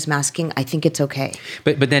 80% is masking, I think it's okay.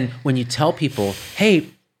 But then when you tell people, hey,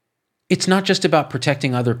 it's not just about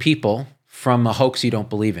protecting other people from a hoax you don't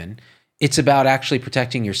believe in. It's about actually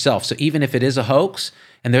protecting yourself. So even if it is a hoax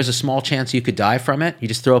and there's a small chance you could die from it, you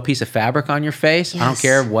just throw a piece of fabric on your face. I don't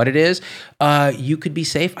care what it is. You could be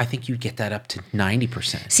safe. I think you'd get that up to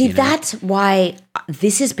 90%. See, that's why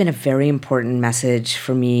this has been a very important message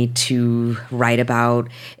for me to write about,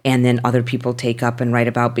 and then other people take up and write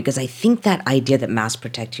about, because I think that idea that mask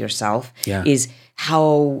protect yourself is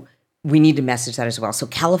how we need to message that as well. So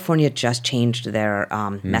California just changed their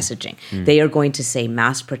messaging. They are going to say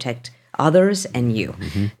mask protect others and you.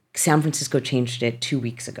 San Francisco changed it 2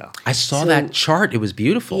 weeks ago. I saw that chart. It was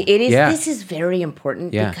beautiful. It is. Yeah. This is very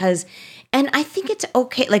important because, and I think it's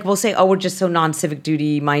okay. Like we'll say, oh, we're just so non-civic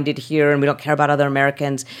duty minded here and we don't care about other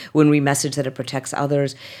Americans when we message that it protects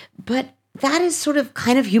others. But that is sort of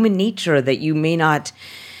kind of human nature that you may not...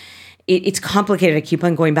 It's complicated. I keep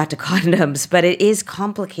on going back to condoms, but it is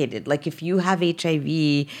complicated. Like if you have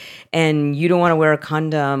HIV and you don't want to wear a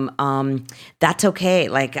condom, that's okay.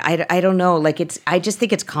 Like I don't know. Like I just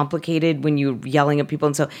think it's complicated when you're yelling at people,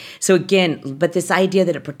 and so again. But this idea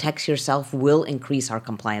that it protects yourself will increase our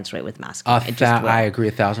compliance rate with masks. I agree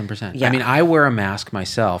 1,000%. Yeah. I mean, I wear a mask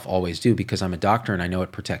myself, always do, because I'm a doctor and I know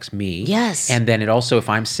it protects me. Yes. And then it also, if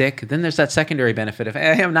I'm sick, then there's that secondary benefit of,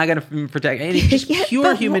 hey, I'm not going to protect. And it's just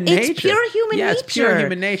pure human nature. It's pure human nature. Yeah, it's pure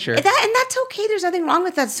human nature. And that's okay. There's nothing wrong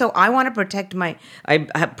with that. So I want to protect I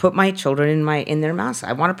put my children in their masks.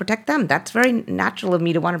 I want to protect them. That's very natural of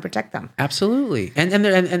me to want to protect them. Absolutely. And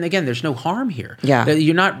again, there's no harm here. Yeah.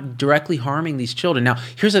 You're not directly harming these children. Now,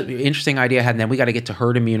 here's an interesting idea I had, and then we got to get to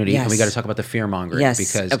herd immunity, and we got to talk about the fear mongering. Yes.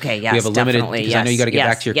 Because we have a limited, because I know you got to get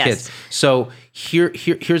back to your kids. So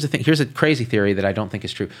here's the thing. Here's a crazy theory that I don't think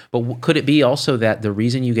is true. But could it be also that the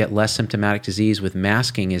reason you get less symptomatic disease with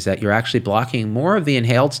masking is that you're actually blocking more of the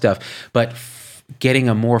inhaled stuff, but getting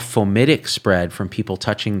a more fomitic spread from people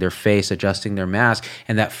touching their face, adjusting their mask,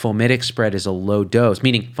 and that fomitic spread is a low dose,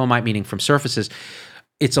 meaning fomite, meaning from surfaces.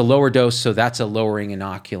 it's a lower dose, so that's a lowering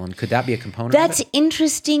inoculum. Could that be a component? That's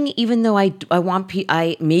interesting, even though I want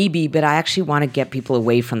maybe, but I actually want to get people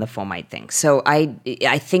away from the fomite thing. So I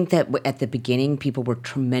think that at the beginning, people were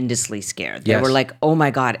tremendously scared. They were like, oh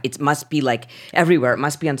my God, it must be like everywhere. It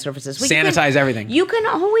must be on surfaces. Well, sanitize everything. You can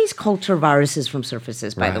always culture viruses from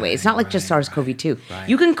surfaces, by the way. It's not like just SARS-CoV-2. Right.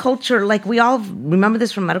 You can culture, like we all remember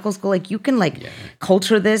this from medical school, like you can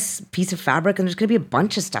culture this piece of fabric and there's going to be a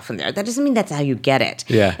bunch of stuff in there. That doesn't mean that's how you get it.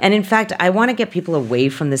 Yeah. And in fact, I want to get people away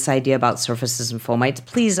from this idea about surfaces and fomites.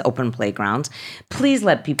 Please open playgrounds. Please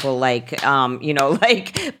let people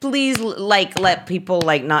please let people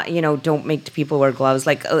not, don't make people wear gloves,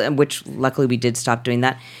 which luckily we did stop doing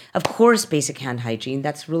that. Of course, basic hand hygiene,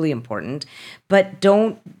 that's really important. But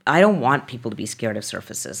I don't want people to be scared of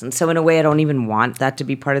surfaces. And so in a way, I don't even want that to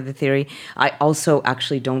be part of the theory. I also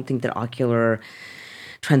actually don't think that ocular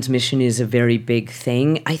transmission is a very big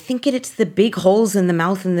thing. I think it's the big holes in the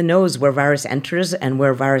mouth and the nose where virus enters and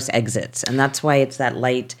where virus exits. And that's why it's that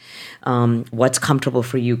light, what's comfortable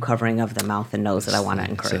for you covering of the mouth and nose that I want to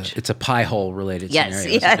encourage. It's a pie hole related scenario.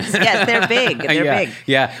 Yes, they're big. They're big.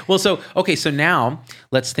 Yeah. Well, so now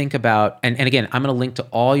let's think about, and again, I'm going to link to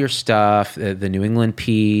all your stuff, the New England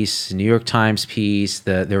piece, New York Times piece,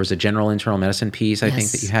 there was a general internal medicine piece, I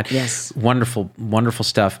think, that you had. Yes. Wonderful, wonderful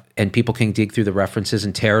stuff. And people can dig through the references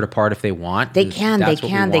and tear it apart if they want. They can.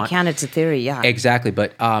 It's a theory, yeah. Exactly.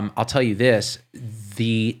 But I'll tell you this,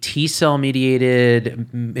 the T-cell mediated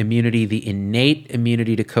immunity, the innate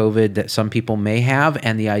immunity to COVID that some people may have,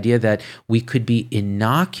 and the idea that we could be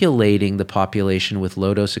inoculating the population with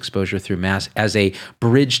low-dose exposure through masks as a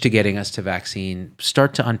bridge to getting us to vaccine.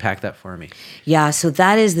 Start to unpack that for me. Yeah, so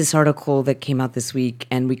that is this article that came out this week,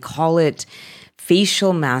 and we call it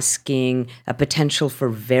Facial Masking, a Potential for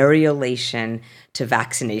Variolation to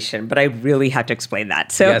Vaccination. But I really have to explain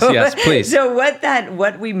that. So, yes, please. So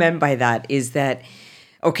what we meant by that is that,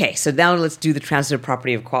 okay, so now let's do the transitive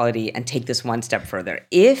property of quality and take this one step further.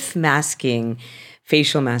 If masking,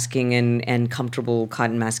 facial masking and comfortable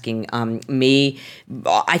cotton masking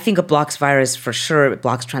I think it blocks virus for sure. It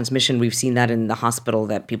blocks transmission. We've seen that in the hospital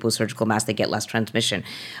that people with surgical masks, they get less transmission.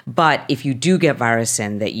 But if you do get virus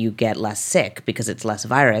in, that you get less sick because it's less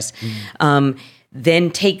virus, then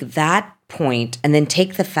take that point and then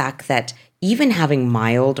take the fact that even having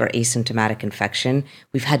mild or asymptomatic infection,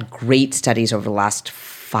 we've had great studies over the last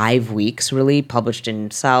 5 weeks, really, published in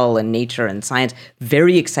Cell and Nature and Science,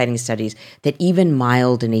 very exciting studies that even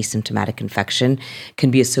mild and asymptomatic infection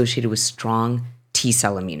can be associated with strong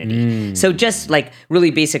T-cell immunity. So just like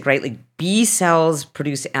really basic, right? Like B cells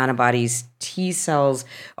produce antibodies, T cells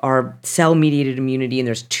are cell-mediated immunity, and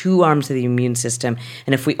there's two arms of the immune system.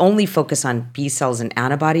 And if we only focus on B cells and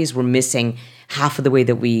antibodies, we're missing most of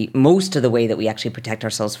the way that we actually protect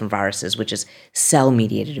ourselves from viruses, which is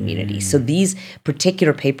cell-mediated immunity. So these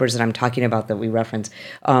particular papers that I'm talking about that we reference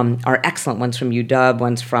are excellent. One's from UW,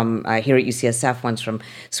 one's from here at UCSF, one's from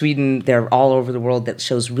Sweden. They're all over the world that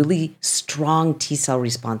shows really strong T-cell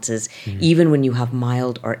responses, even when you have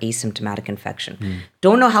mild or asymptomatic infection.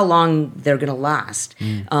 Don't know how long they're going to last,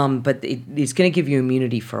 but it's going to give you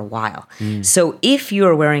immunity for a while. So if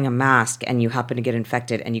you're wearing a mask and you happen to get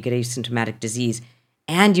infected and you get asymptomatic disease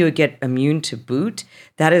and you get immune to boot,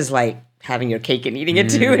 that is like having your cake and eating it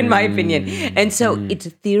too, in my opinion. And so it's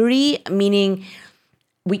a theory, meaning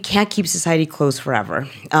we can't keep society closed forever.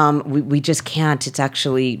 We just can't. It's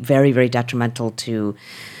actually very, very detrimental to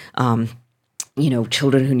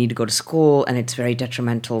children who need to go to school, and it's very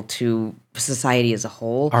detrimental to society as a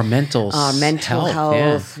whole. Our mental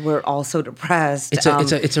health. Yeah. We're also depressed.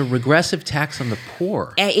 It's a regressive tax on the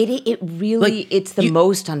poor. It really, it's the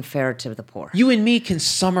most unfair to the poor. You and me can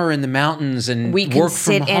summer in the mountains and we can work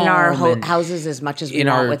sit from in our home houses as much as we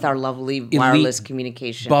want with our lovely wireless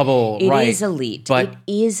communication bubble. It is elite. It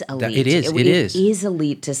is elite. It is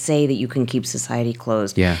elite to say that you can keep society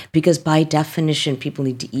closed. Yeah. Because by definition, people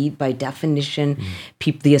need to eat. By definition,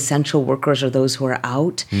 the essential workers are those who are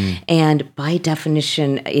out. And by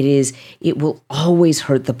definition, it will always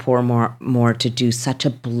hurt the poor more to do such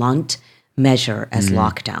a blunt measure as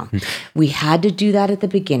lockdown. We had to do that at the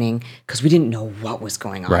beginning because we didn't know what was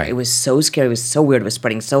going on. Right. It was so scary. It was so weird. It was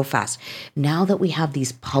spreading so fast. Now that we have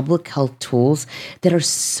these public health tools that are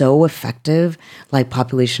so effective, like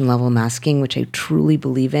population level masking, which I truly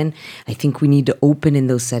believe in, I think we need to open in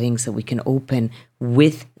those settings that we can open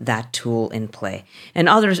with that tool in play. And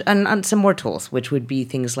others, and some more tools, which would be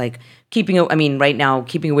things like right now,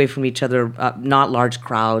 keeping away from each other, not large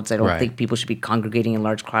crowds. I don't think people should be congregating in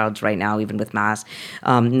large crowds right now, even with masks.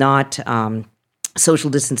 social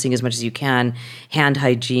distancing as much as you can, hand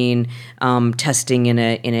hygiene,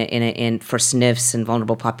 testing for sniffs and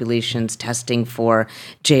vulnerable populations, testing for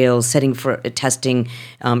jails, setting for testing.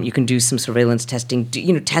 You can do some surveillance testing,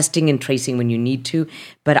 testing and tracing when you need to.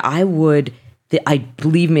 But I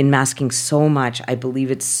believe in masking so much. I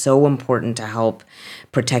believe it's so important to help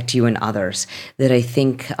protect you and others that I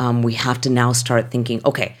think we have to now start thinking,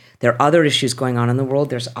 okay, there are other issues going on in the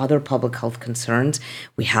world. There's other public health concerns.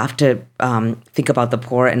 We have to think about the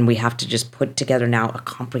poor, and we have to just put together now a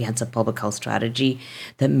comprehensive public health strategy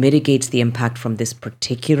that mitigates the impact from this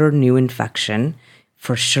particular new infection,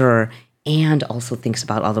 for sure, and also thinks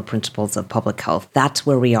about other principles of public health. That's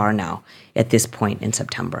where we are now at this point in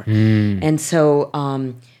September. And so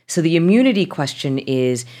the immunity question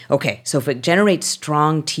is, okay, so if it generates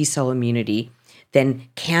strong T-cell immunity, then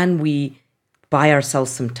can we buy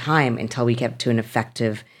ourselves some time until we get to an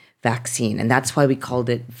effective vaccine? And that's why we called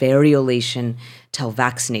it variolation till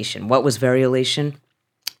vaccination. What was variolation?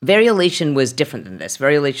 Variolation was different than this.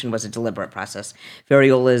 Variolation was a deliberate process.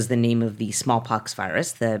 Variola is the name of the smallpox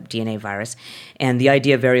virus, the DNA virus. And the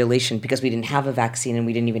idea of variolation, because we didn't have a vaccine and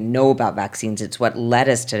we didn't even know about vaccines, it's what led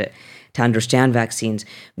us to understand vaccines,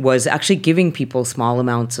 was actually giving people small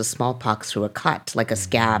amounts of smallpox through a cut, like a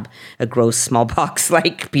scab, a gross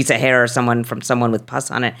smallpox-like piece of hair or someone with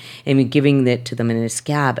pus on it, and giving it to them in a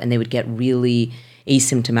scab, and they would get really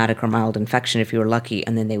asymptomatic or mild infection if you were lucky,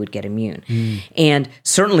 and then they would get immune. And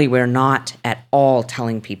certainly we're not at all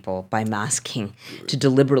telling people by masking to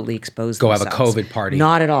deliberately expose themselves. Go have a COVID party.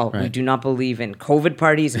 Not at all. Right. We do not believe in COVID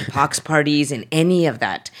parties and pox parties and any of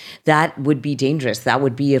that. That would be dangerous. That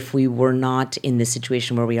would be if we were not in the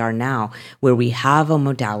situation where we are now, where we have a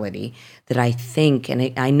modality that I think,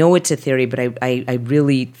 and I know it's a theory, but I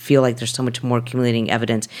really feel like there's so much more accumulating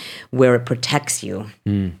evidence where it protects you.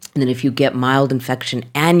 And then if you get mild infection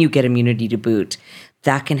and you get immunity to boot,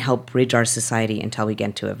 that can help bridge our society until we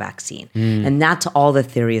get to a vaccine. And that's all the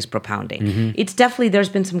theory is propounding. It's definitely, there's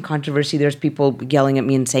been some controversy. There's people yelling at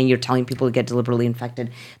me and saying, you're telling people to get deliberately infected.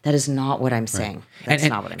 That is not what I'm saying. That's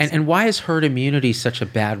not what I'm saying. And why is herd immunity such a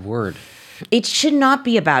bad word? It should not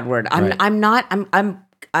be a bad word.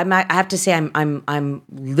 I have to say I'm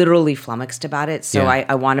literally flummoxed about it. So Yeah.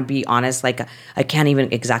 I want to be honest. Like, I can't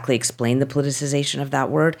even exactly explain the politicization of that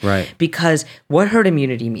word. Right. Because what herd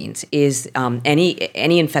immunity means is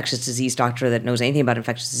any infectious disease doctor that knows anything about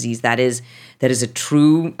infectious disease, that is a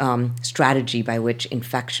true strategy by which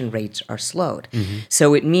infection rates are slowed.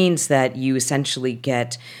 So it means that you essentially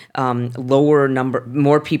get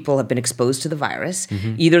more people have been exposed to the virus,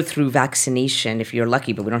 either through vaccination, if you're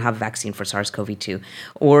lucky, but we don't have a vaccine for SARS-CoV-2,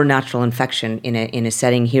 or natural infection in a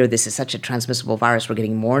setting here. This is such a transmissible virus. We're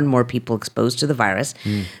getting more and more people exposed to the virus.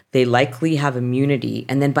 They likely have immunity.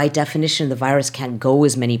 And then by definition, the virus can't go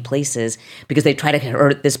as many places because they try to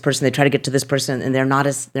hurt this person, they try to get to this person, and they're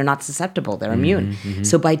not susceptible. They're immune.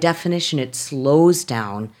 So by definition, it slows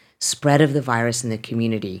down spread of the virus in the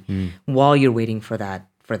community while you're waiting for that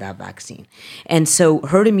vaccine. And so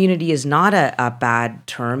herd immunity is not a bad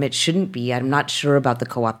term. It shouldn't be. I'm not sure about the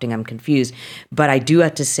co-opting. I'm confused. But I do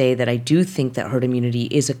have to say that I do think that herd immunity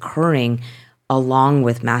is occurring along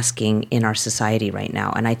with masking in our society right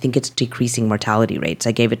now. And I think it's decreasing mortality rates.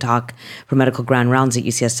 I gave a talk for medical grand rounds at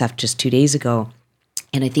UCSF just 2 days ago.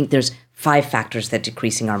 And I think there's 5 factors that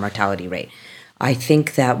decreasing our mortality rate. I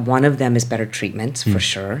think that one of them is better treatments, for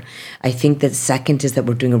sure. I think that second is that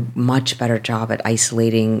we're doing a much better job at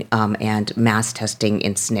isolating and mass testing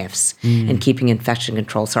in SNFs and keeping infection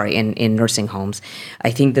control, in nursing homes. I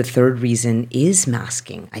think the third reason is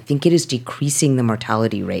masking. I think it is decreasing the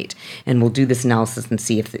mortality rate. And we'll do this analysis and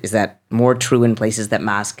see if is that more true in places that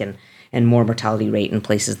mask and more mortality rate in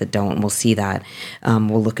places that don't. We'll see that.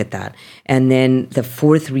 We'll look at that. And then the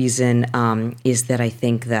fourth reason is that I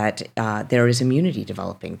think that there is immunity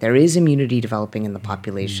developing. There is immunity developing in the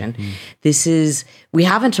population. We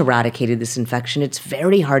haven't eradicated this infection. It's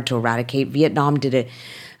very hard to eradicate. Vietnam did an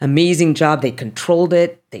amazing job. They controlled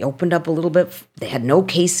it. They opened up a little bit. They had no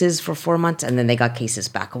cases for 4 months, and then they got cases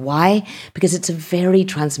back. Why? Because it's a very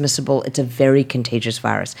transmissible, it's a very contagious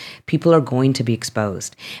virus. People are going to be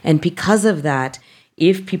exposed. And because of that,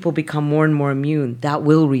 if people become more and more immune, that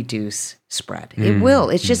will reduce spread. It will.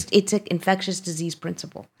 It's an infectious disease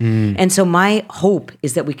principle. And so my hope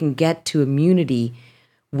is that we can get to immunity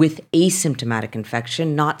with asymptomatic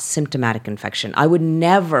infection, not symptomatic infection. I would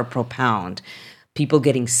never propound people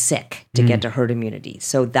getting sick to get to herd immunity.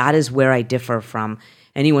 So that is where I differ from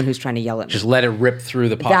anyone who's trying to yell at me. Just let it rip through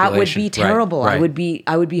the population. That would be terrible. Right.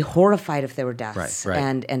 I would be horrified if there were deaths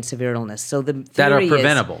Right. and severe illness. So the that are theory is-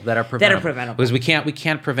 preventable. Because we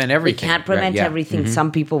can't prevent everything. We can't prevent Right, yeah. everything.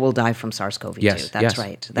 Some people will die from SARS-CoV-2. Yes, That's yes,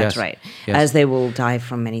 right. That's yes, right. yes. As they will die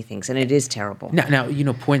from many things, and it is terrible. Now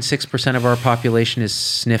 0.6% of our population is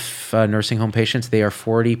SNF nursing home patients. They are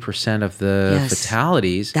 40% of the Yes.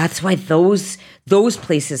 fatalities. That's why those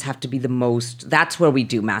places have to be the most. That's where we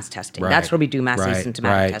do mass testing. Right. That's where we do mass Right, asymptomatic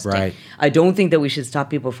right, testing. right. I don't think that we should stop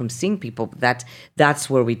people from seeing people. But that's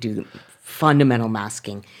where we do fundamental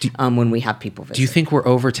masking when we have people visit. Do you think we're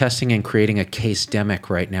over-testing and creating a case-demic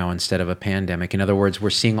right now instead of a pandemic? In other words, we're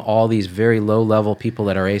seeing all these very low-level people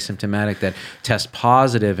that are asymptomatic that test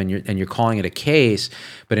positive, and you're calling it a case,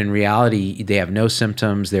 but in reality, they have no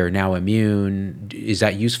symptoms. They're now immune. Is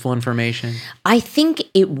that useful information? I think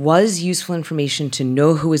it was useful information to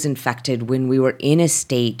know who was infected when we were in a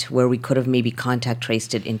state where we could have maybe contact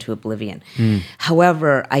traced it into oblivion.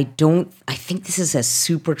 However, I think this is a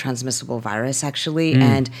super transmissible virus, actually,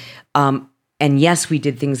 and yes, we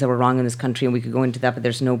did things that were wrong in this country, and we could go into that, but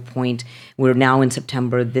there's no point. We're now in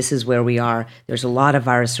September. This is where we are. There's a lot of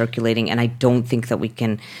virus circulating, and I don't think that we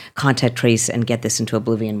can contact trace and get this into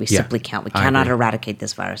oblivion. We simply can't. We cannot eradicate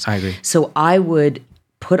this virus. I agree. So I would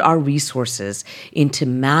put our resources into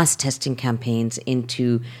mass testing campaigns,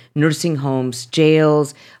 into nursing homes,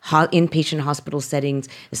 jails, inpatient hospital settings,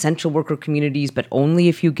 essential worker communities, but only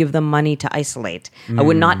if you give them money to isolate. I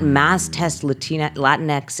would not mass test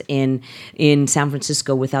Latinx in San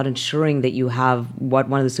Francisco without ensuring that you have what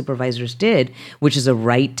one of the supervisors did, which is a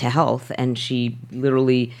right to health. And she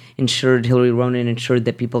literally Hillary Ronen ensured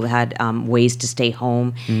that people had ways to stay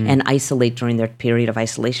home and isolate during their period of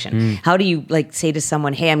isolation. How do you say to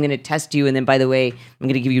someone, hey, I'm going to test you, and then, by the way, I'm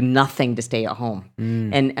going to give you nothing to stay at home.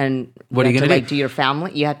 And what are you going to do? To your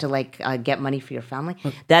family? You have to get money for your family?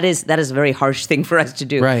 That is a very harsh thing for us to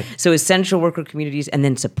do. Right. So essential worker communities, and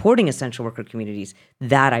then supporting essential worker communities,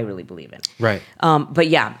 that I really believe in. Right. But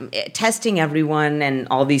yeah, testing everyone and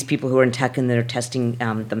all these people who are in tech and they're testing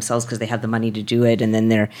themselves because they have the money to do it, and then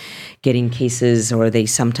they're getting cases, or they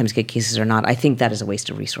sometimes get cases or not. I think that is a waste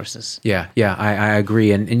of resources. Yeah, I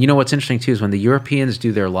agree. And you know what's interesting too is when the Europeans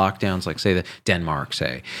do their lockdowns, like say Denmark,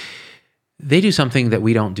 they do something that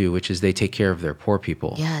we don't do, which is they take care of their poor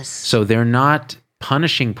people. Yes. So they're not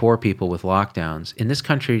punishing poor people with lockdowns. In this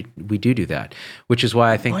country, we do that, which is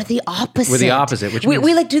why I think we're the opposite. We're the opposite, which means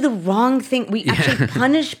we do the wrong thing. We actually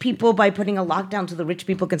punish people by putting a lockdown so the rich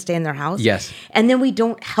people can stay in their house. Yes. And then we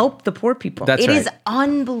don't help the poor people. That's It right. is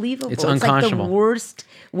unbelievable. It's like the unconscionable. worst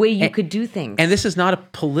way you could do things. And this is not a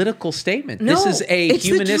political statement. No, this is a it's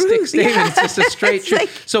the humanistic truth. statement. Yeah. It's just a straight It's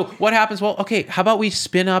truth. So what happens? Well, okay, how about we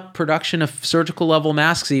spin up production of surgical level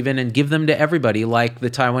masks even and give them to everybody like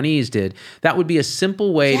the Taiwanese did? That would be a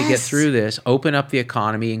simple way to get through this, open up the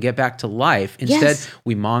economy and get back to life. Instead,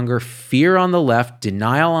 we monger fear on the left,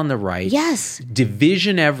 denial on the right. Yes.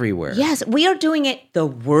 Division everywhere. Yes, we are doing it the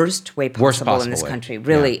worst way possible in this way. country,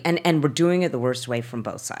 really, Yeah. and we're doing it the worst way from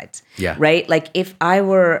both sides. Yeah. Right. Like if I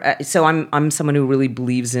were, so I'm someone who really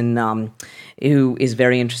believes in, who is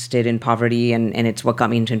very interested in poverty, and it's what got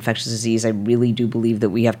me into infectious disease. I really do believe that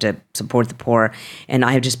we have to support the poor, and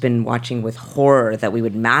I have just been watching with horror that we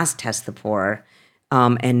would mass test the poor.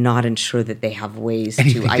 And not ensure that they have ways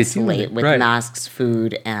to isolate with masks,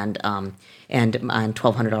 food, and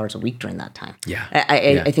 $1,200 a week during that time. Yeah.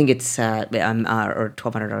 I think it's or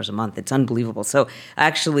 $1,200 a month. It's unbelievable. So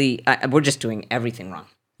actually, we're just doing everything wrong.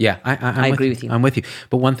 Yeah, I agree with you. I'm with you.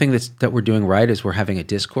 But one thing that we're doing right is we're having a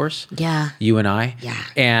discourse. Yeah. You and I. Yeah.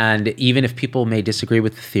 And even if people may disagree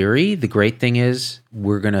with the theory, the great thing is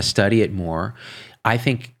we're going to study it more. I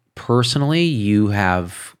think personally, you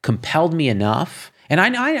have compelled me enough. And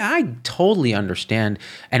I totally understand,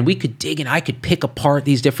 and we could dig and I could pick apart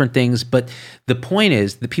these different things, but the point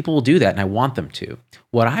is the people will do that, and I want them to.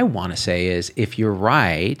 What I want to say is, if you're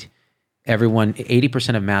right,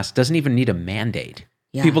 80% of masks doesn't even need a mandate.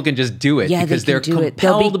 Yeah. People can just do it because they're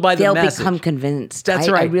compelled by the message. They'll become convinced. That's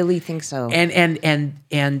right. I really think so. And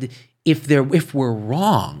if we're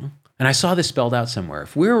wrong. And I saw this spelled out somewhere.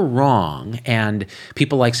 If we're wrong, and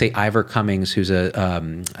people like, say, Ivor Cummings, who's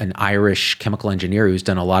an Irish chemical engineer who's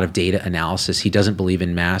done a lot of data analysis, he doesn't believe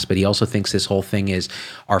in masks, but he also thinks this whole thing is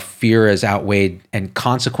our fear has outweighed, and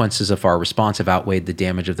consequences of our response have outweighed the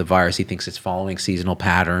damage of the virus. He thinks it's following seasonal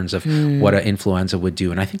patterns of what an influenza would do.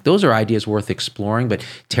 And I think those are ideas worth exploring, but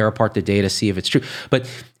tear apart the data, see if it's true. But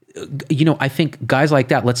I think guys like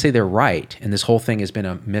that, let's say they're right, and this whole thing has been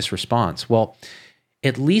a misresponse. Well,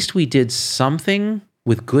 at least we did something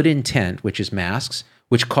with good intent, which is masks,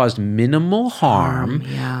 which caused minimal harm,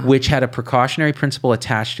 which had a precautionary principle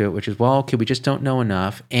attached to it, which is, well, okay, we just don't know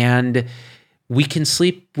enough. And we can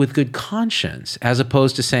sleep with good conscience, as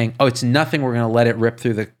opposed to saying, oh, it's nothing, we're going to let it rip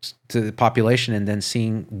through to the population, and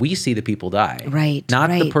then we see the people die. Right. Not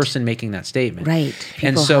the person making that statement. Right.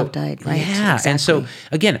 People have died. Right. Yeah. Exactly. And so,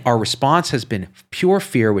 again, our response has been pure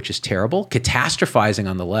fear, which is terrible, catastrophizing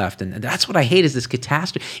on the left. And that's what I hate, is this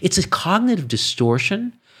catastrophe. It's a cognitive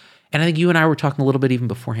distortion. And I think you and I were talking a little bit even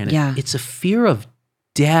beforehand. Yeah. It's a fear of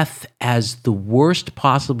death as the worst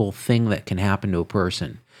possible thing that can happen to a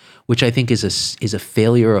person, which I think is a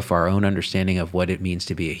failure of our own understanding of what it means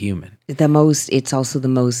to be a human. It's also the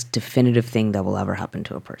most definitive thing that will ever happen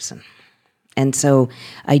to a person. And so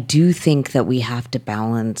I do think that we have to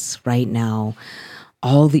balance right now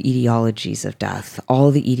all the ideologies of death, all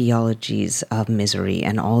the ideologies of misery,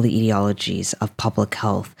 and all the ideologies of public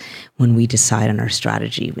health when we decide on our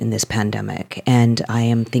strategy in this pandemic. And I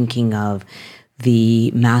am thinking of the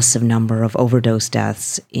massive number of overdose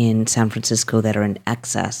deaths in San Francisco that are in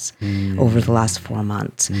excess over the last 4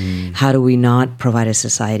 months. How do we not provide a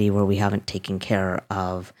society where we haven't taken care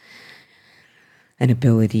of an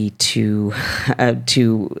ability to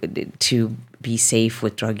be safe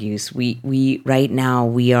with drug use? We right now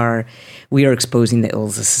we are exposing the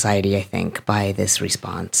ills of society, I think, by this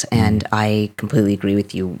response. And I completely agree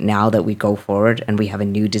with you. Now that we go forward and we have a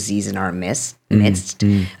new disease in our midst,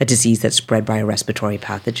 a disease that's spread by a respiratory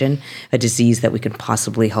pathogen, a disease that we could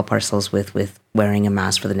possibly help ourselves with wearing a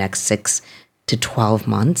mask for the next 6 to 12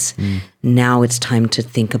 months. Now it's time to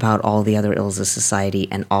think about all the other ills of society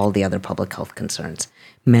and all the other public health concerns,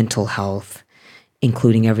 mental health,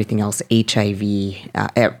 including everything else, HIV.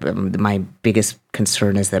 My biggest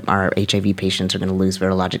concern is that our HIV patients are going to lose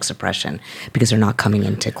virologic suppression because they're not coming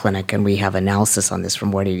into clinic. And we have analysis on this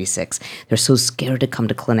from Ward 86. They're so scared to come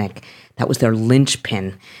to clinic. That was their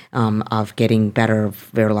linchpin of getting better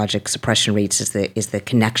virologic suppression rates, is the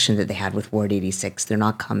connection that they had with Ward 86. They're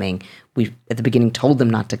not coming. We at the beginning told them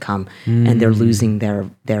not to come, and they're losing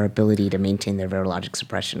their ability to maintain their virologic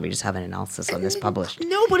suppression. We just have an analysis on this published.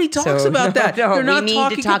 Nobody talks about that. No, they're not we need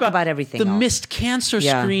talking to talk about everything the else. missed cancer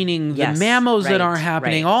screening, Yes. the mammos that Right. aren't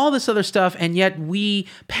happening, Right. all this other stuff, and yet we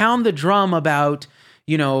pound the drum about,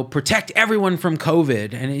 protect everyone from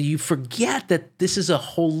COVID. And you forget that this is a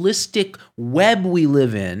holistic web we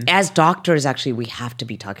live in. As doctors, actually, we have to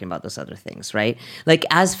be talking about those other things, right? Like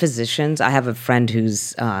as physicians, I have a friend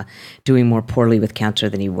who's doing more poorly with cancer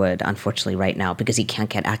than he would, unfortunately, right now, because he can't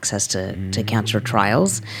get access to cancer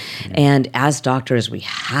trials. And as doctors, we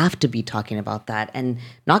have to be talking about that and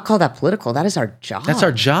not call that political. That is our job. That's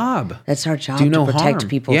our job. That's our job Do to no protect harm.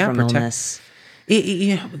 people from illness.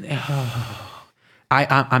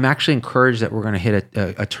 I'm actually encouraged that we're going to hit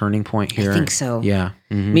a turning point here. I think so. Yeah.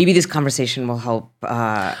 Maybe this conversation will help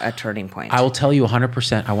a turning point. I will tell you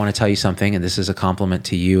 100%. I want to tell you something, and this is a compliment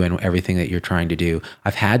to you and everything that you're trying to do.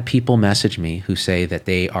 I've had people message me who say that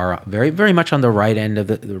they are very, very much on the right end of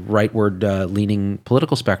the rightward leaning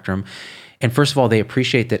political spectrum. And first of all, they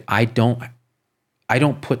appreciate that I don't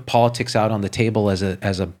put politics out on the table as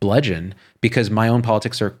a bludgeon, because my own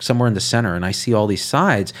politics are somewhere in the center and I see all these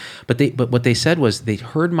sides. But what they said was they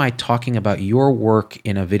heard my talking about your work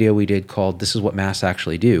in a video we did called "This Is What Masks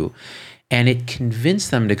Actually Do." And it convinced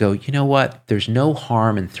them to go, you know what? There's no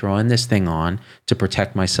harm in throwing this thing on to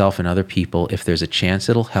protect myself and other people. If there's a chance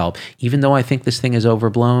it'll help, even though I think this thing is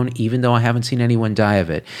overblown, even though I haven't seen anyone die of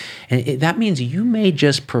it. And that means you may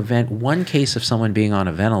just prevent one case of someone being on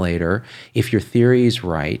a ventilator, if your theory is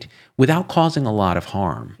right, without causing a lot of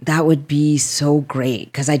harm. That would be so great,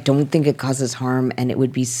 because I don't think it causes harm, and it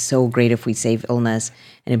would be so great if we save illness,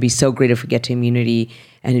 and it'd be so great if we get to immunity,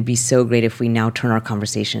 and it'd be so great if we now turn our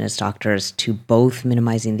conversation as doctors to both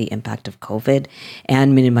minimizing the impact of COVID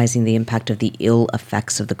and minimizing the impact of the ill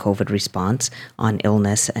effects of the COVID response on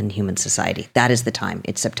illness and human society. That is the time.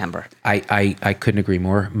 It's September. I couldn't agree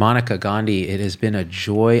more. Monica, Gandhi, it has been a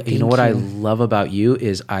joy. You know what I love about you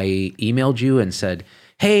is I emailed you and said,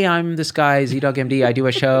 hey, I'm this guy, ZDogg MD. I do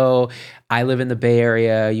a show. I live in the Bay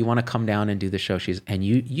Area. You want to come down and do the show?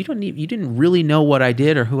 You didn't really know what I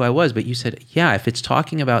did or who I was, but you said, yeah, if it's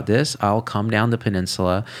talking about this, I'll come down the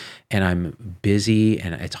peninsula, and I'm busy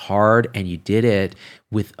and it's hard. And you did it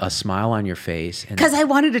with a smile on your face. Because I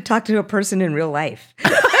wanted to talk to a person in real life.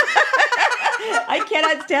 I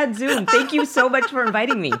cannot stand Zoom. Thank you so much for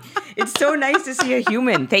inviting me. It's so nice to see a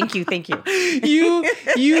human. Thank you.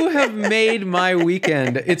 You have made my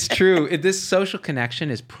weekend. It's true. This social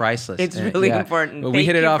connection is priceless. It's really important. We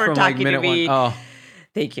hit it off from like minute one. Oh,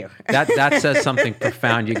 Thank you. That says something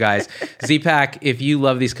profound, you guys. Z-Pack, if you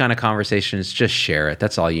love these kind of conversations, just share it.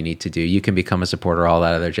 That's all you need to do. You can become a supporter, all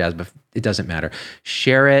that other jazz, but it doesn't matter.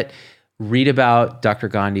 Share it. Read about Dr.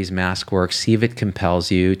 Gandhi's mask work. See if it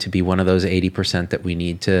compels you to be one of those 80% that we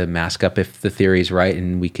need to mask up if the theory's right,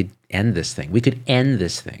 and we could end this thing. We could end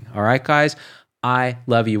this thing. All right, guys? I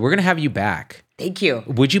love you. We're going to have you back. Thank you.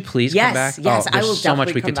 Would you please come back? Yes, I will there's so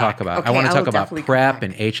much we could talk about. I want to talk about PrEP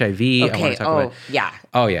and HIV. Okay. I want to talk about yeah.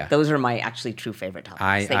 Oh, yeah. Those are my actually true favorite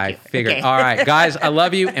topics. I figured. Okay. All right, guys, I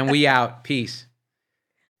love you, and we out. Peace.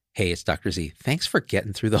 Hey, it's Dr. Z. Thanks for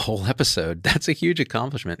getting through the whole episode. That's a huge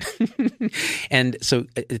accomplishment. And so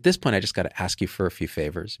at this point, I just got to ask you for a few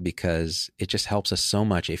favors because it just helps us so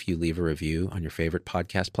much if you leave a review on your favorite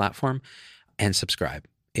podcast platform and subscribe.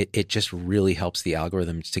 It just really helps the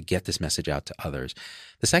algorithms to get this message out to others.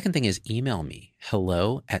 The second thing is email me,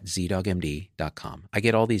 hello@zdogmd.com. I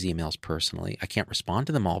get all these emails personally. I can't respond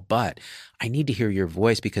to them all, but I need to hear your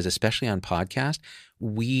voice because especially on podcast,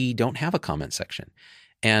 we don't have a comment section.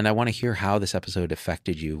 And I want to hear how this episode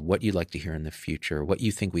affected you, what you'd like to hear in the future, what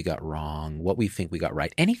you think we got wrong, what we think we got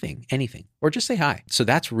right, anything, or just say hi. So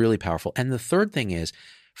that's really powerful. And the third thing is,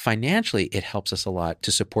 financially, it helps us a lot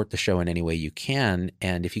to support the show in any way you can.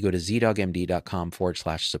 And if you go to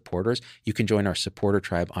zdogmd.com/supporters, you can join our supporter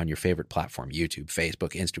tribe on your favorite platform, YouTube,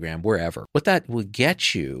 Facebook, Instagram, wherever. What that will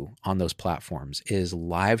get you on those platforms is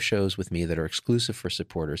live shows with me that are exclusive for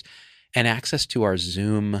supporters and access to our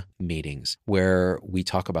Zoom meetings where we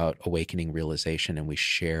talk about awakening realization and we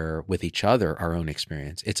share with each other our own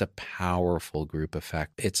experience. It's a powerful group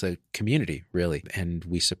effect. It's a community, really. And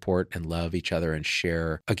we support and love each other and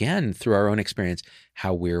share, again, through our own experience,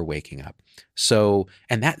 how we're waking up. So,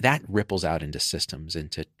 and that ripples out into systems,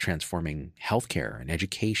 into transforming healthcare and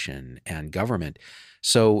education and government.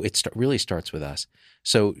 So it really starts with us.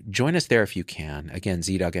 So join us there if you can. Again,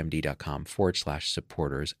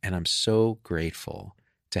 zdogmd.com/supporters. And I'm so grateful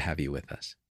to have you with us.